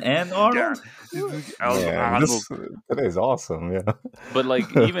 Gaston and yeah, Arnold. man, Arnold. this today is awesome. Yeah, But like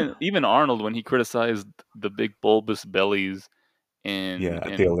even Arnold when he criticized the big bulbous bellies yeah,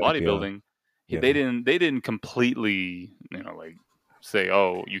 at the in Olympia. bodybuilding, Yeah, they didn't completely like say,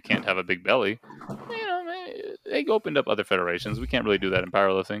 oh, you can't have a big belly. They opened up other federations. We can't really do that in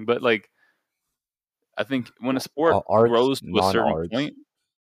powerlifting, but like I think when a sport arch, grows to a certain non-arch, point,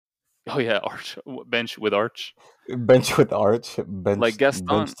 oh yeah, arch bench with arch, bench with arch, like bench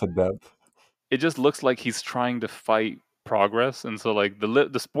Gaston, to depth. it just looks like he's trying to fight progress, and so like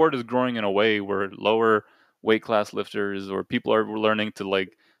the sport is growing in a way where lower weight class lifters or people are learning to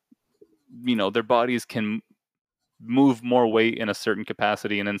like their bodies can move more weight in a certain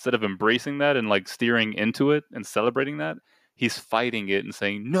capacity, and instead of embracing that and like steering into it and celebrating that, he's fighting it and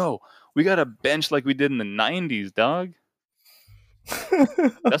saying, no, we got to bench like we did in the 90s, dog.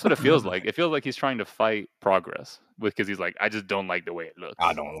 That's what it feels like. It feels like he's trying to fight progress because he's like, I just don't like the way it looks.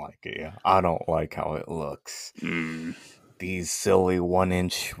 I don't like it. Yeah, I don't like how it looks. These silly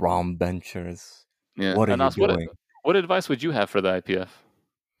 1-inch ROM benchers. Yeah. What are And you Anas, doing? what advice would you have for the IPF?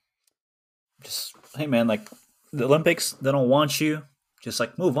 Just hey man, like the Olympics, they don't want you. Just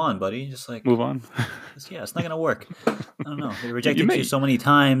like move on, buddy. Just like Move on. it's not gonna work. I don't know. They you rejected you so many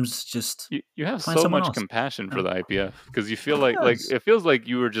times. Just you have find so someone much else. compassion for Yeah. the IPF because you feel like Yes. it feels like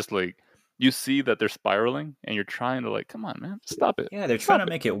you were just like you see that they're spiraling and you're trying to like, come on, man, stop it. Yeah, they're trying to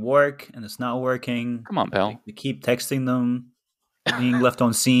make it work and it's not working. Come on, pal. They keep texting them, being left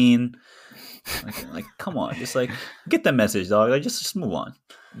on scene. Like, come on, just like get the message, dog. Like, just move on.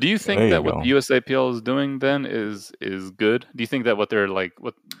 Do you think There you that what go. the USAPL is doing then is good? Do you think that what they're like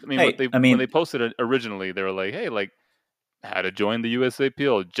when they posted it originally, they were like, hey, like how to join the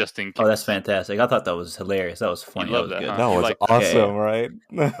USAPL just in case. Oh, that's fantastic. I thought that was hilarious. That was funny. You love that was that, good. huh? That You was like that. awesome, right?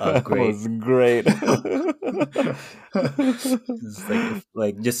 That was great. was great. It's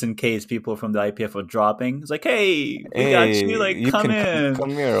like just in case people from the IPF are dropping, it's like, hey, we got Hey, you. Like, you come can in. come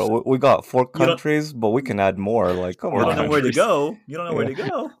here. We got 4 You don't- countries, but we can add more. Like, come You don't know on. where to countries. go. You don't know where to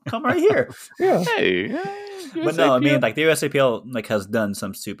go. Come right here. Yeah. Hey, But no, I mean, like the USAPL like has done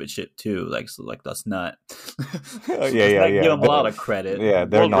some stupid shit too. Like, so like that's not. Let's Yeah, not yeah. give them a lot of credit. Yeah,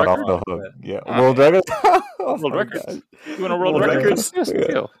 they're World not off record? the hook. Yeah, Ah. world record. Oh World my records. gosh. You want a world World record? records?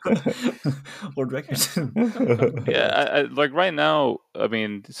 USAPL. World records. Yeah, I like right now. I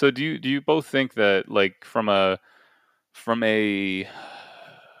mean, so do you both think that like from a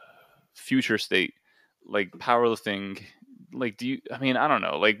future state, like powerlifting, like do you? I mean, I don't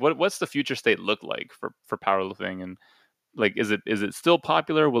know. Like, what's the future state look like for powerlifting, and like is it still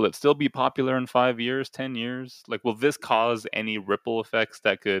popular? Will it still be popular in 5 years, 10 years? Like, will this cause any ripple effects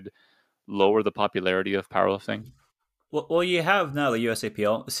that could lower the popularity of powerlifting? Well, you have now the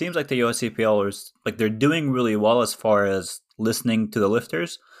USAPL. It seems like the USAPL is like they're doing really well as far as listening to the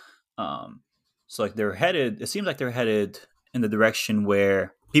lifters. Um, so like they're headed. It seems like they're headed in the direction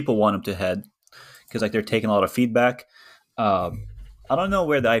where people want them to head because like they're taking a lot of feedback. Um, I don't know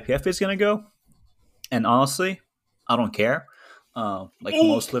where the IPF is going to go, and honestly, I don't care. Like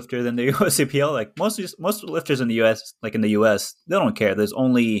most lifters in the USAPL, like most lifters in the US, like in the US, they don't care. There's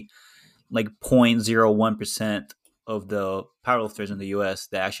only like 0.01% of the powerlifters in the US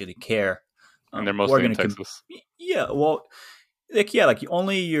that actually care. And they're mostly in Texas. Yeah, well, like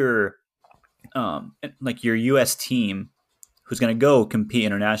only your like your US team who's going to go compete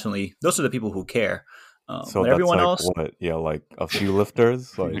internationally. Those are the people who care. So but that's everyone like else, what? Yeah, like a few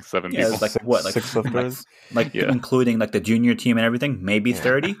lifters, like 7 yeah, people. it's like six, what, like six lifters. like Yeah. including like the junior team and everything, maybe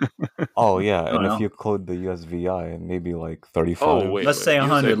 30. Oh yeah, I and don't if know. you include the USVI, maybe like 35. Oh, wait. Let's say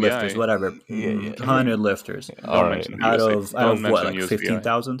 100 USAPI. lifters, whatever. Yeah, 100 lifters All Don't right. mention the out USA. of Don't what, mention like USVI.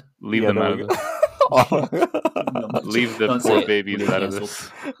 15,000. Leave Yeah, them there out we of go. this. Don't Leave the don't poor say it. babies We'll get out of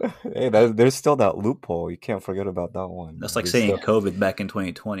canceled. this. Hey, there's still that loophole. You can't forget about that one. That's like There's saying still- COVID back in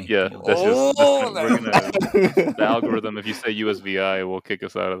 2020. Yeah, You know. that's just we're gonna that- the algorithm. If you say USVI, it will kick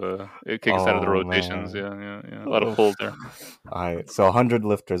us out of the rotations. man. Yeah. A lot of pulls there. All right, so 100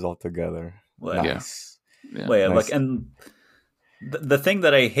 lifters altogether. Well, Nice. Yeah. Well, yeah, Nice. like, and the thing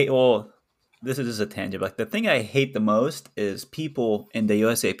that I hate, well, this is just a tangent. Like, the thing I hate the most is people in the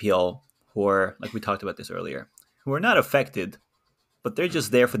USAPL who are, like we talked about this earlier, who are not affected, but they're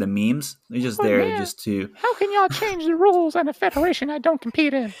just there for the memes. They're just there just to. How can y'all change the rules in a federation I don't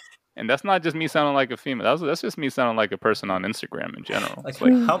compete in? And that's not just me sounding like a female. That's just me sounding like a person on Instagram in general. Like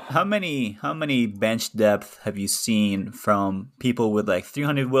how many bench depth have you seen from people with like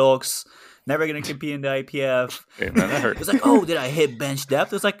 300 Wilks, never going to compete in the IPF? Hey, man, that hurt. It's like, oh, did I hit bench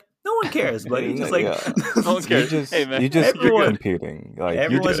depth? It's like no one cares, but it's just like No one cares. Hey man, you're everyone- competing. Like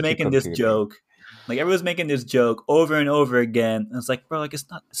everyone's you're making this competing. joke. Like everyone's making this joke over and over again. And it's like, bro, like it's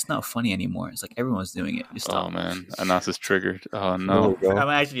not funny anymore. It's like everyone's doing it. Just stop. Oh man, Anas is triggered. Oh There no. we go. I'm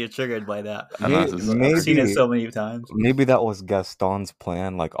actually triggered by that. Anas is Maybe- I've seen it so many times. Maybe that was Gaston's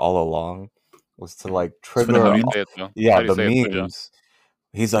plan, like all along, was to like For the trigger. How do you memes? say it though? Yeah, How do you the say it, Puja? memes.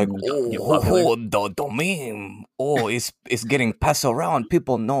 He's like, Get popular. the meme. Oh, it's getting passed around.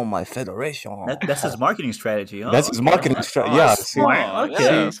 People know my federation. That's his marketing strategy. Huh? That's his marketing strategy. Yeah, see, smart. Okay.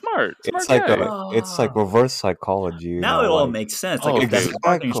 Yeah, smart. it's Smart like guy. it's like reverse psychology. you Now know, it all like- makes sense. Like Oh, if that's okay. his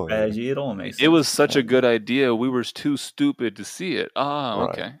marketing Exactly. strategy, it all makes sense. It was such a good idea. We were too stupid to see it. Ah, Right.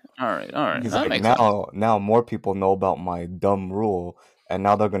 okay. All right. He's That like, makes sense. now more people know about my dumb rule, and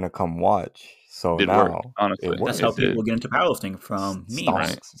now they're gonna come watch. So Did now work, honestly. it That's works. how It did. people get into powerlifting from memes.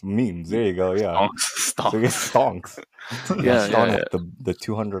 Stonks. Memes. There you go. Yeah. Stonks. So you get stonks. Yeah, Stonk yeah. at the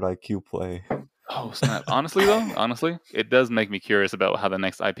 200 IQ play. Oh snap! Honestly, though, it does make me curious about how the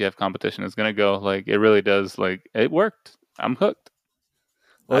next IPF competition is gonna go. Like, it really does. Like, it worked. I'm hooked.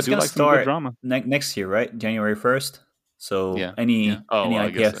 Well, it's I do gonna like some good start drama. next year, right? January 1st. So Yeah, any yeah. Oh, any well, I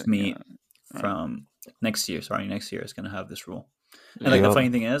guess IPF so, meet yeah. from next year is gonna have this rule. And like the Yep. funny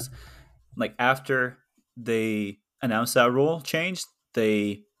thing is, like after they announced that rule change,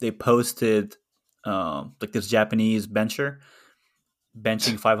 they posted like this Japanese bencher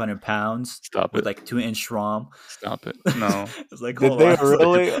benching 500 pounds Stop with it! like 2-inch ROM. Stop it! No, It's like, Did hold they on.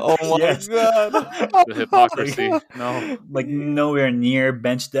 really? Oh my Yes. god! the hypocrisy. No, Like nowhere near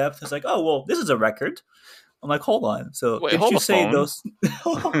bench depth. It's like, oh well, this is a record. I'm like, hold on. So Wait, did hold you the say phone. those?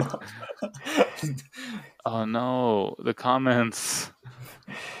 oh no, the comments.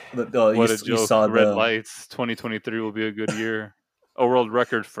 Oh, What a you joke! saw Red the lights. 2023 will be a good year. A world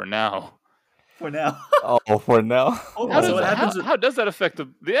record for now. for now. Oh, for now. Hold How on. does, So what happens? how does that affect the?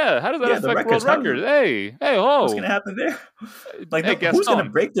 Yeah, how does that Yeah, the affect records. world How- records? Hey, ho! What's gonna happen there? Like, hey, who's gonna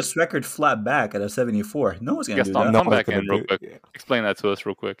Gaston. break this record flat back at a 74? No one's gonna do Gaston, that. come one's back gonna in real do- quick. yeah. Explain that to us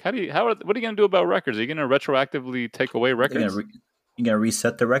real quick. What are you gonna do about records? Are you gonna retroactively take away You're records? gonna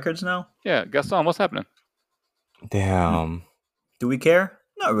reset the records now? Yeah, Gaston, what's happening? Damn. Do we care?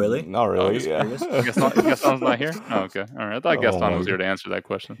 Not really. Not Oh, really. just Yeah. curious. Gaston's not here. Oh, okay, all right. I thought Oh Gaston my was here to answer that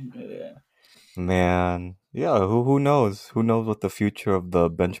question. Yeah. Man, yeah. Who knows? Who knows what the future of the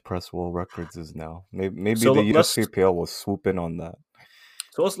bench press world records is now? Maybe So the let's- USPPL will swoop in on that.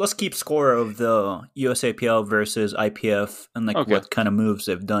 So let's keep score of the USAPL versus IPF and like Okay. what kind of moves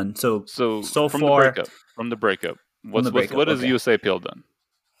they've done. So So from far, the from the breakup, what has okay. USAPL done?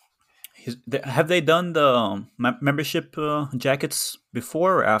 have they done the membership jackets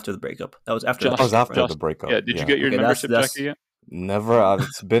before or after the breakup? That was after. Josh- That was after Josh- the breakup. Yeah, did you get your Okay, membership that's- jacket yet? Never.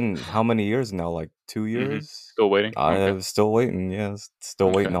 It's been how many years now? Like 2 years. Still waiting. Okay. I'm still waiting. Yeah,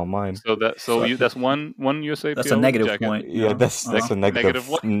 still waiting on mine. So that's one USAPL. That's a negative jacket. point. Yeah, that's a negative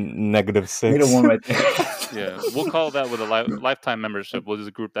 -1. -6. -1 right there. Yeah, we'll call that with a lifetime membership. We'll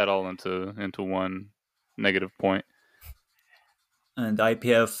just group that all into one negative point. And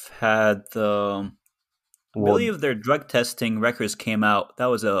IPF had I believe their drug testing records came out. That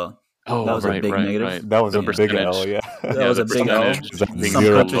was a big negative. Right. That was The a big percentage. L. Yeah, That was a big L. percentage Some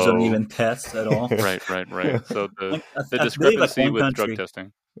zero countries don't low. even test at all. Right. So the I discrepancy believe, with one drug country,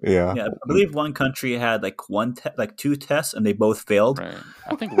 testing. yeah. I believe one country had two tests and they both failed. Right.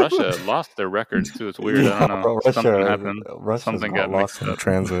 I think Russia lost their records too. It's weird. Yeah, I don't know. Something happened. Russia's Something got got lost mixed in up.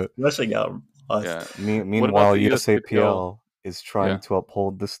 transit. Russia got lost. Yeah. Meanwhile, the USAPL is trying to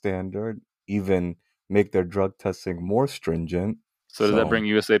uphold the standard, even make their drug testing more stringent. So does that bring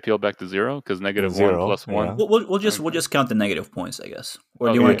USAPL back to 0? Because -1 plus 1. Yeah. We'll just count the negative points, I guess. Or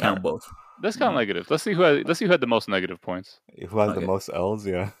do you want to count both? Let's count negative. Let's see who had the most negative points. Who has the most L's?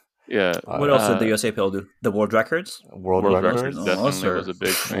 Yeah. Yeah. What else did the USAPL do? The world records? World records definitely was a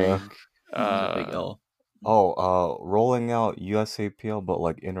big thing. A big L. Rolling out USAPL, but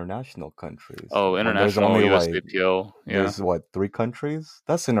like international countries. Oh, international USAPL. There's what, 3 countries?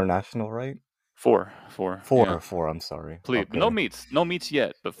 That's international, right? 4. I'm sorry. Please, no meets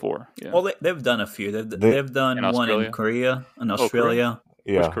yet, but 4. Yeah. Well, they've done a few. They've done one in Korea, in Australia.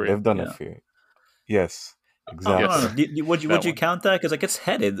 Yeah, they've done a few. Yes, exactly. Would you count that? Because it's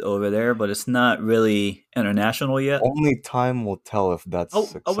headed over there, but it's not really international yet. Only time will tell if that's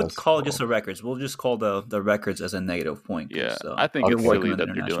successful. I would call it just the records. We'll just call the records as a negative point. Yeah, I think it's silly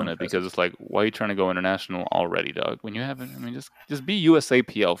that they're doing it because it's like, why are you trying to go international already, dog? When you haven't, just be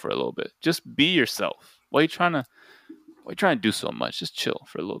USAPL for a little bit. Just be yourself. Why are you trying to do so much? Just chill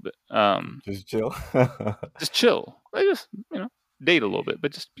for a little bit. Just chill. Just chill. Date a little bit,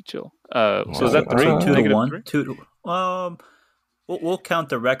 but just be chill. So is that 3? 2-1? 2. We'll count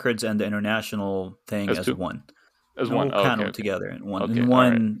the records and the international thing as 1. As one. We'll count them together in one. Okay, in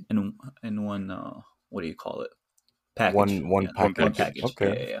one. What do you call it? Package. One package.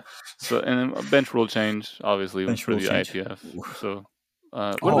 Okay. Yeah. So and a bench rule change, obviously, for the IPF. So.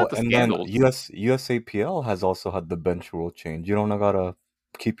 What about the scandals? Then USAPL has also had the bench rule change. You don't gotta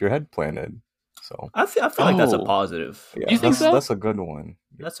keep your head planted. So I feel like that's a positive. Yeah, you think so? That's a good one.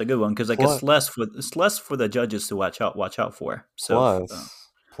 That's a good one because it's less for the judges to watch out for. So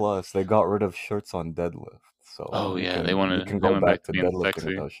plus they got rid of shirts on deadlift. So you can go back to deadlifting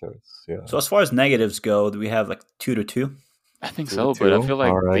sexy without shirts. Yeah. So as far as negatives go, do we have like 2-2? I think so, but I feel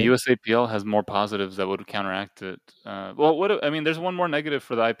like the USAPL has more positives that would counteract it. There's one more negative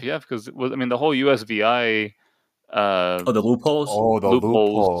for the IPF because the whole USVI. The loopholes. Oh, the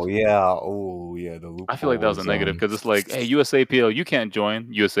loophole. Yeah. Oh, yeah. The loophole. I feel like that was a negative because it's like, hey, USAPL, you can't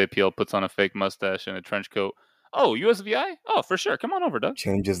join. USAPL puts on a fake mustache and a trench coat. Oh, USVI? Oh, for sure. Come on over, Doug.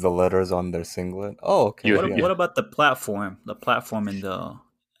 Changes the letters on their singlet. Oh, okay. What about the platform? The platform at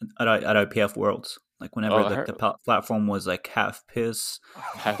IPF Worlds. Like whenever the platform was like half piss,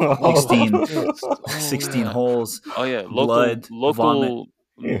 16 holes. Oh yeah, local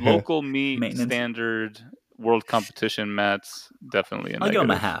meat standard world competition mats. Definitely I'll give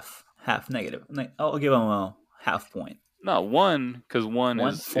him a half negative. I'll give him a half point. No, 1 because 1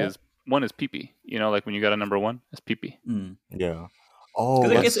 is pee-pee. Like when you got a number 1, it's pee-pee. Yeah. Oh,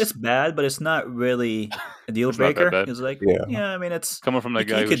 it's bad, but it's not really a deal breaker. It's like, it's coming from the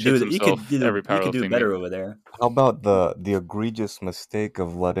guy who shits himself every powerlifting. You could do better over there. How about the egregious mistake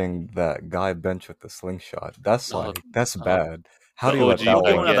of letting that guy bench with the slingshot? That's bad. How do you let that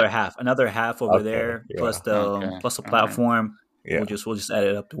one? Another half over there, plus the platform. Yeah. We'll just add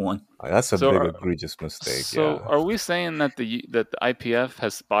it up to 1. That's a big egregious mistake. So are we saying that the IPF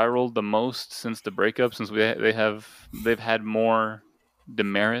has spiraled the most since the breakup? Since they've had more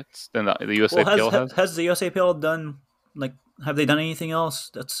demerits than the USAPL has? Has the USAPL done have they done anything else?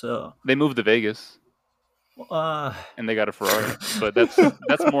 That's they moved to Vegas. And they got a Ferrari, but that's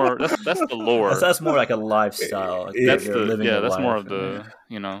more that's the lore. That's more like a lifestyle. That's more of the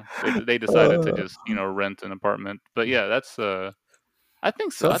they decided to just rent an apartment. But yeah, that's I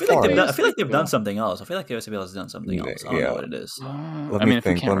think so. I feel like they've done something else. I feel like the USAPL has done something else. I don't know what it is. If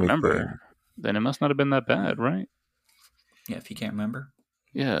you can't remember, then it must not have been that bad, right? Yeah, if you can't remember.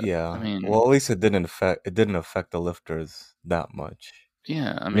 Yeah. Well, at least it didn't affect the lifters that much.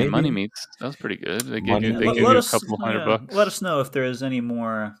 Yeah, money meets. That was pretty good. They gave you a couple $100. Let us know if there is any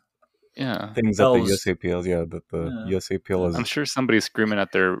more. Things that the USAPL. Yeah, that the USAPL is. I'm sure somebody's screaming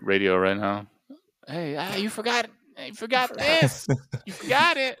at their radio right now. Hey, you forgot it. You forgot this. You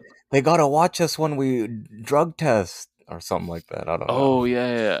forgot it. They gotta watch us when we drug test. or something like that. I don't know. Oh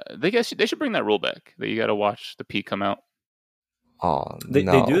yeah. They should bring that rule back. That you got to watch the peak come out. Oh They do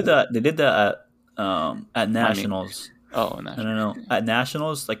no. that. They did that at Miami. nationals. Oh, No. national. At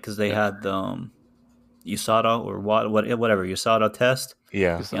nationals, like because they Yeah. had USADA or whatever USADA test.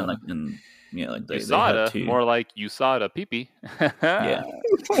 Yeah. Yeah, USADA. like and like they had USADA. to. More like USADA pee. Yeah,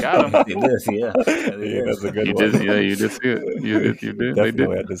 Got him. they did. Yeah, yeah, they Yeah, did. that's a good You one. did. Yeah, you did see it. You did. You did. They did.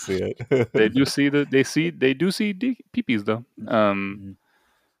 Definitely had to see They it. do see the. They do see peepees though. Mhm.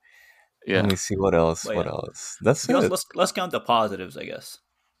 Let Yeah. me see what else. But What yeah, else? That's okay, it. let's count the positives, I guess.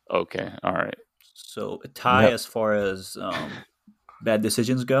 Okay. All right. So a tie Net. as far as bad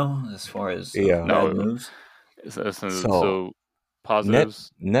decisions go, as far as Yeah. bad No. moves. So So net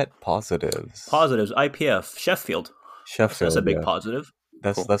positives. net positives. Positives, IPF, Sheffield. That's a Sheffield. big Yeah. positive.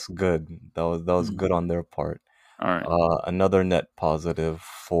 Cool. That's good. That was Mhm. good on their part. All right. Another net positive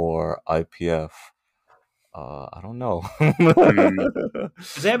for IPF. I don't know. Hmm.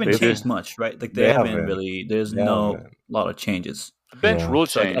 Because they haven't They did. changed much, right? Like they They haven't haven't. really. There's They no haven't. lot of changes. The bench Yeah. rule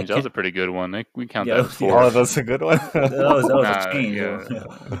So I change. That was can't. a pretty good one. We count Yeah, that as yeah. Oh, four. that's a good one. That was a Nah. change. Yeah.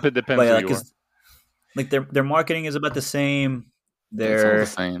 Yeah. Depends But yeah, who like, you are. 'cause, like their marketing is about the same. It's all the Their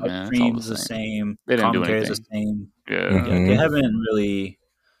same, live man. It's all stream the is the same. same. They didn't do Commentary is the anything. same. Yeah. Yeah, they Hmm. haven't really.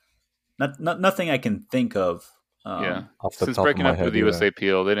 Nothing I can think of. Yeah. Off the Since top of breaking my up with head, the yeah.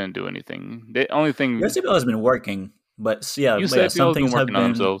 USAPL, they didn't do anything. The only thing USAPL has been working, but yeah, USAPL has been working on been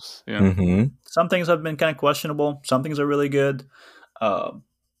themselves. Yeah. Hmm. some things have been kind of questionable. Some things are really good. Um,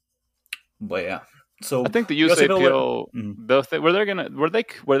 but yeah, I so think the USAPL.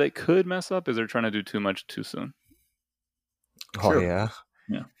 USAPL, where they could mess up is they're trying to do too much too soon. Oh True. yeah.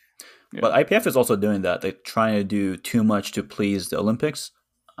 Yeah. Yeah. But IPF is also doing that. They're trying to do too much to please the Olympics.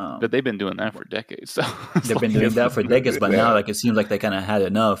 But they've been doing that for decades. So They've been doing that for decades, but now Yeah. like it seems like they kind of had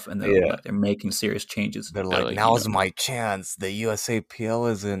enough, and Yeah. they're making serious changes. They're they're like, like, you now's know, my chance. The USAPL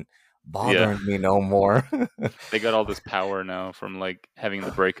isn't yeah, bothering me no more. they got all this power now from like having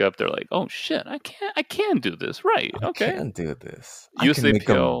the breakup. They're like, oh shit, I can do this, right? I Okay. can do this. I can make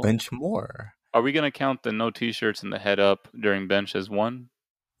them USAPL. bench more. Are we gonna count the no t-shirts and the head up during bench as one?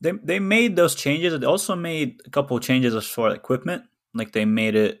 They made those changes. They also made a couple of changes as far as equipment. Like they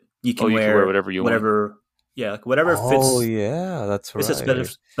made it you Oh, can you can wear wear whatever you want. whatever, yeah, like whatever Oh fits yeah, that's fits the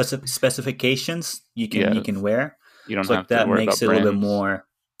right. specifications you Yeah, can wear. you don't So have like to that worry makes about it a little bit brands. more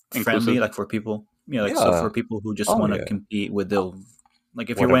friendly, Inclusive. like for people. Like so Yeah. for people who just Oh want to yeah. compete with the like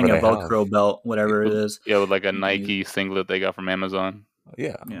if you're Whatever wearing a they have. Velcro belt, whatever it is, Yeah, with like a you can use. Nike singlet they got from Amazon.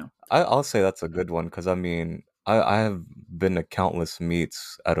 Yeah. Yeah. I'll say that's a good one because I mean I have been to countless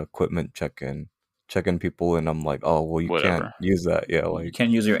meets at equipment checking people and I'm like, oh well you can't Whatever. use that. Yeah, You like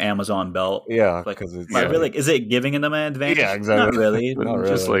can use your Amazon belt. yeah, Like, because it's but Yeah. really, like like, is it giving them an yeah, advantage? Not exactly. really. Not Just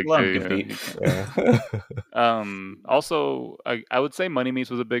Just really. like let them hey, compete. you can. Yeah. Also, I would say money meets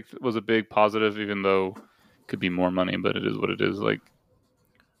was a big positive, even though it could be more money, but it is what it is. Like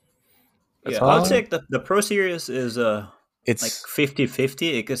that's Yeah, I would say uh positive. like, the Pro Series is like it's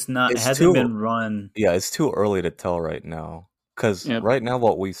 50-50. It's not. It it's hasn't too been run. yeah, it's too early to tell right now. Because Yeah, right now,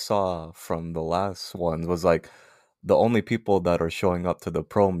 what we saw from the last ones was like the only people that are showing up to the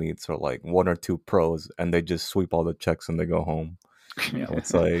pro meets are like one or two pros, and they just sweep all the checks and they go home. Yeah, And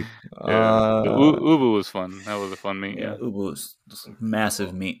it's like, yeah. The Ubu was fun. That was a fun meet. yeah. Yeah, Ubu's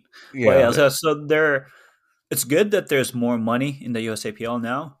massive meat. But yeah, yeah, yeah. so there. It's good that there's more money in the USAPL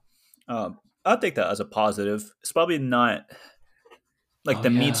now. I'll take that as a positive. It's probably not like Oh the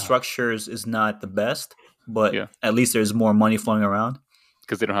meat yeah, structures is not the best, but yeah. at least there's more money flowing around.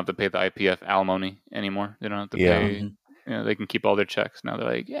 Because they don't have to pay the IPF alimony anymore. They don't have to yeah. pay. Hmm. Yeah, they can keep all their checks now. They're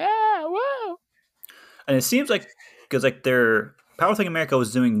like, yeah, whoa. And it seems like because like their Powerlifting America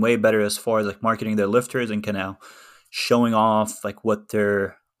was doing way better as far as like marketing their lifters and kind of showing off like what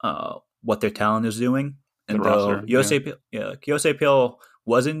their talent is doing. The And roster. the Yeah, USAPL, yeah, like USAPL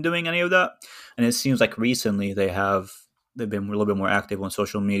wasn't doing any of that. And it seems like recently they've been a little bit more active on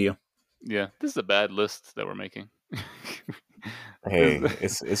social media. yeah. This is a bad list that we're making. Hey,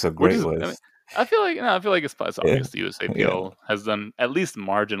 it's a We're great just. I mean, list. I feel like it's Yeah, obvious the yeah, USAPL has done at least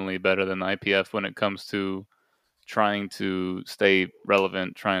marginally better than the IPF when it comes to trying to stay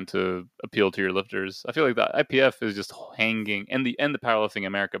relevant, trying to appeal to your lifters. I feel like the IPF is just hanging, and the Powerlifting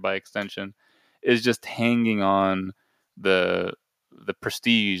America by extension is just hanging on the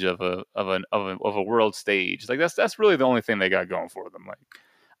prestige of a world stage. Like that's really the only thing they got going for them. Like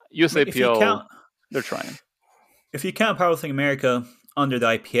I mean, USAPL, they're trying. if you count Powerlifting America under the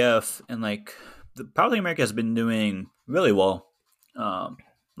IPF, and like the Powerlifting America has been doing really well.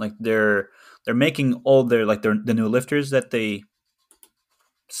 Like they're making all their the new lifters that they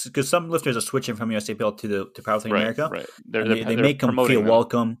because some lifters are switching from USAPL to Powerlifting America. Right. They make them feel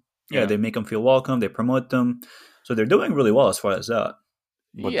welcome. Yeah, they make them feel welcome. They promote them, so they're doing really well as far as that.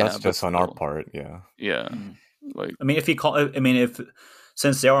 But that's just on our part. Yeah. Like, I mean, if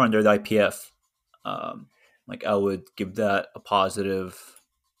since they are under the IPF, like I would give that a positive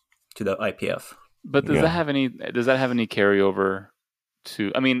to the IPF. But does that have any carryover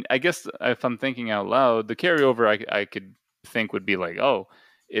to? I mean, I guess if I'm thinking out loud, the carryover I could think would be like, oh,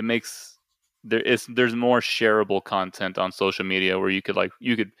 it makes there's more shareable content on social media where you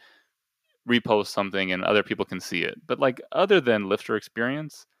could repost something and other people can see it. But like other than lifter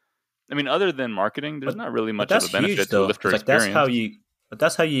experience, I mean, other than marketing, there's not really much of a benefit to lifter experience.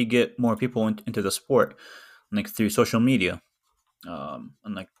 That's how you get more people into the sport, like through social media,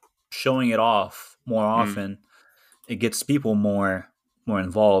 and like showing it off more often. It gets people more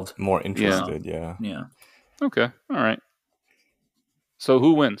involved, more interested. Yeah. Okay. All right. So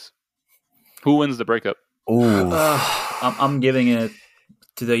who wins? Who wins the breakup? I'm giving it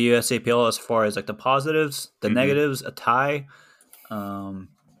to the USAPL as far as like the positives, the negatives, a tie. I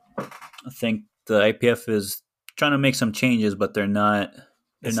think the IPF is trying to make some changes, but they're not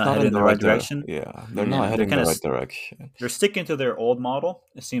heading in the right direction. Yeah, they're not heading in the right direction. They're sticking to their old model.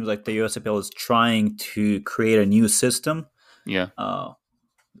 It seems like the USAPL is trying to create a new system. Yeah.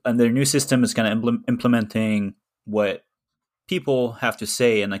 And their new system is kind of implementing what people have to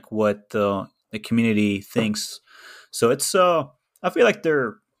say and like what the community thinks. So it's I feel like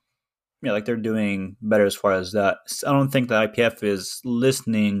they're doing better as far as that. I don't think the IPF is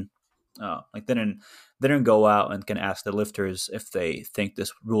listening. Like they didn't go out and can ask the lifters if they think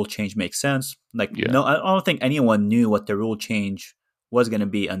this rule change makes sense. No, I don't think anyone knew what the rule change was going to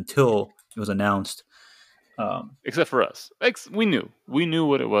be until it was announced. Except for us, we knew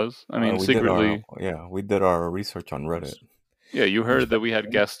what it was. I mean, secretly, we did our research on Reddit. Yeah, you heard that we had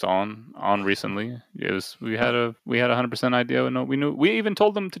guests on recently. We had 100% idea. No, we knew. We even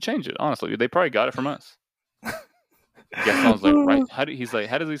told them to change it. Honestly, they probably got it from us. Gaston's like, right? How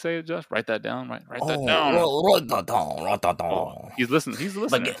does he say it, Josh? Write that down. Write that down. Write that down. Oh, he's listening.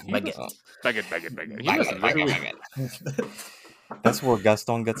 Baguette. He listens every week. That's where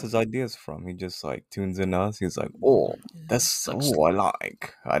Gaston gets his ideas from. He just like tunes in us. He's like, I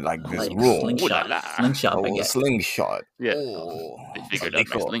like this rule. Slingshot. Slingshot. Yeah. They figured out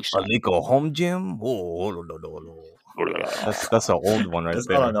my slingshot. A home gym. That's an old one right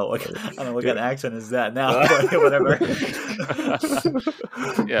there. I don't know what kind of accent is that now. But whatever.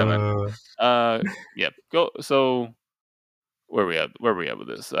 Yeah, man. Go. So where we at with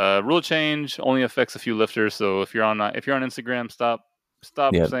this? Rule change only affects a few lifters. So if you're on Instagram, stop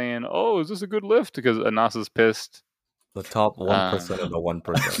saying, "Oh, is this a good lift?" Because Anas is pissed. The top 1% of the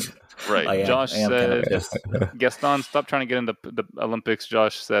 1%. Right. Josh said, Gaston, stop trying to get into the Olympics.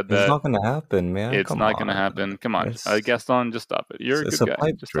 Josh said that it's not going to happen, man. It's not going to happen. Come on, Gaston, just stop it. You're a good guy.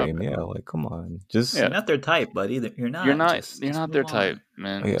 Pipe just dream, like come on, just you're not their type, buddy. You're not. You're not their type,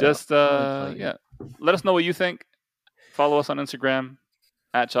 man. Yeah. Just let us know what you think. Follow us on Instagram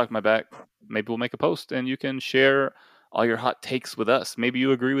 @ChalkMyBack. Maybe we'll make a post and you can share all your hot takes with us. Maybe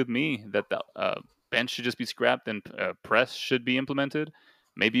you agree with me that the bench should just be scrapped and press should be implemented.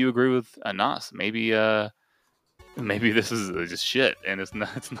 Maybe you agree with Anas. Maybe this is just shit and it's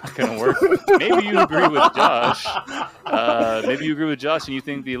not going to work. Maybe you agree with Josh. Maybe you agree with Josh and you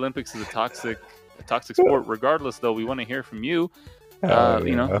think the Olympics is a toxic sport. Regardless, though, we want to hear from you.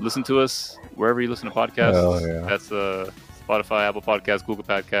 Listen to us wherever you listen to podcasts. That's Spotify, Apple Podcasts, Google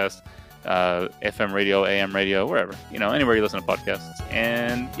Podcasts, FM radio, AM radio, wherever. Anywhere you listen to podcasts.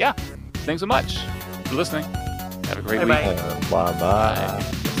 And thanks so much for listening. Have a great week. Bye-bye.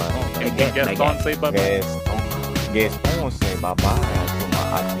 Gaston say bye-bye. Gaston say bye-bye to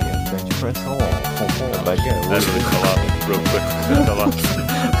my IPF Benchpress. That really fell off real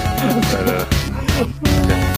quick.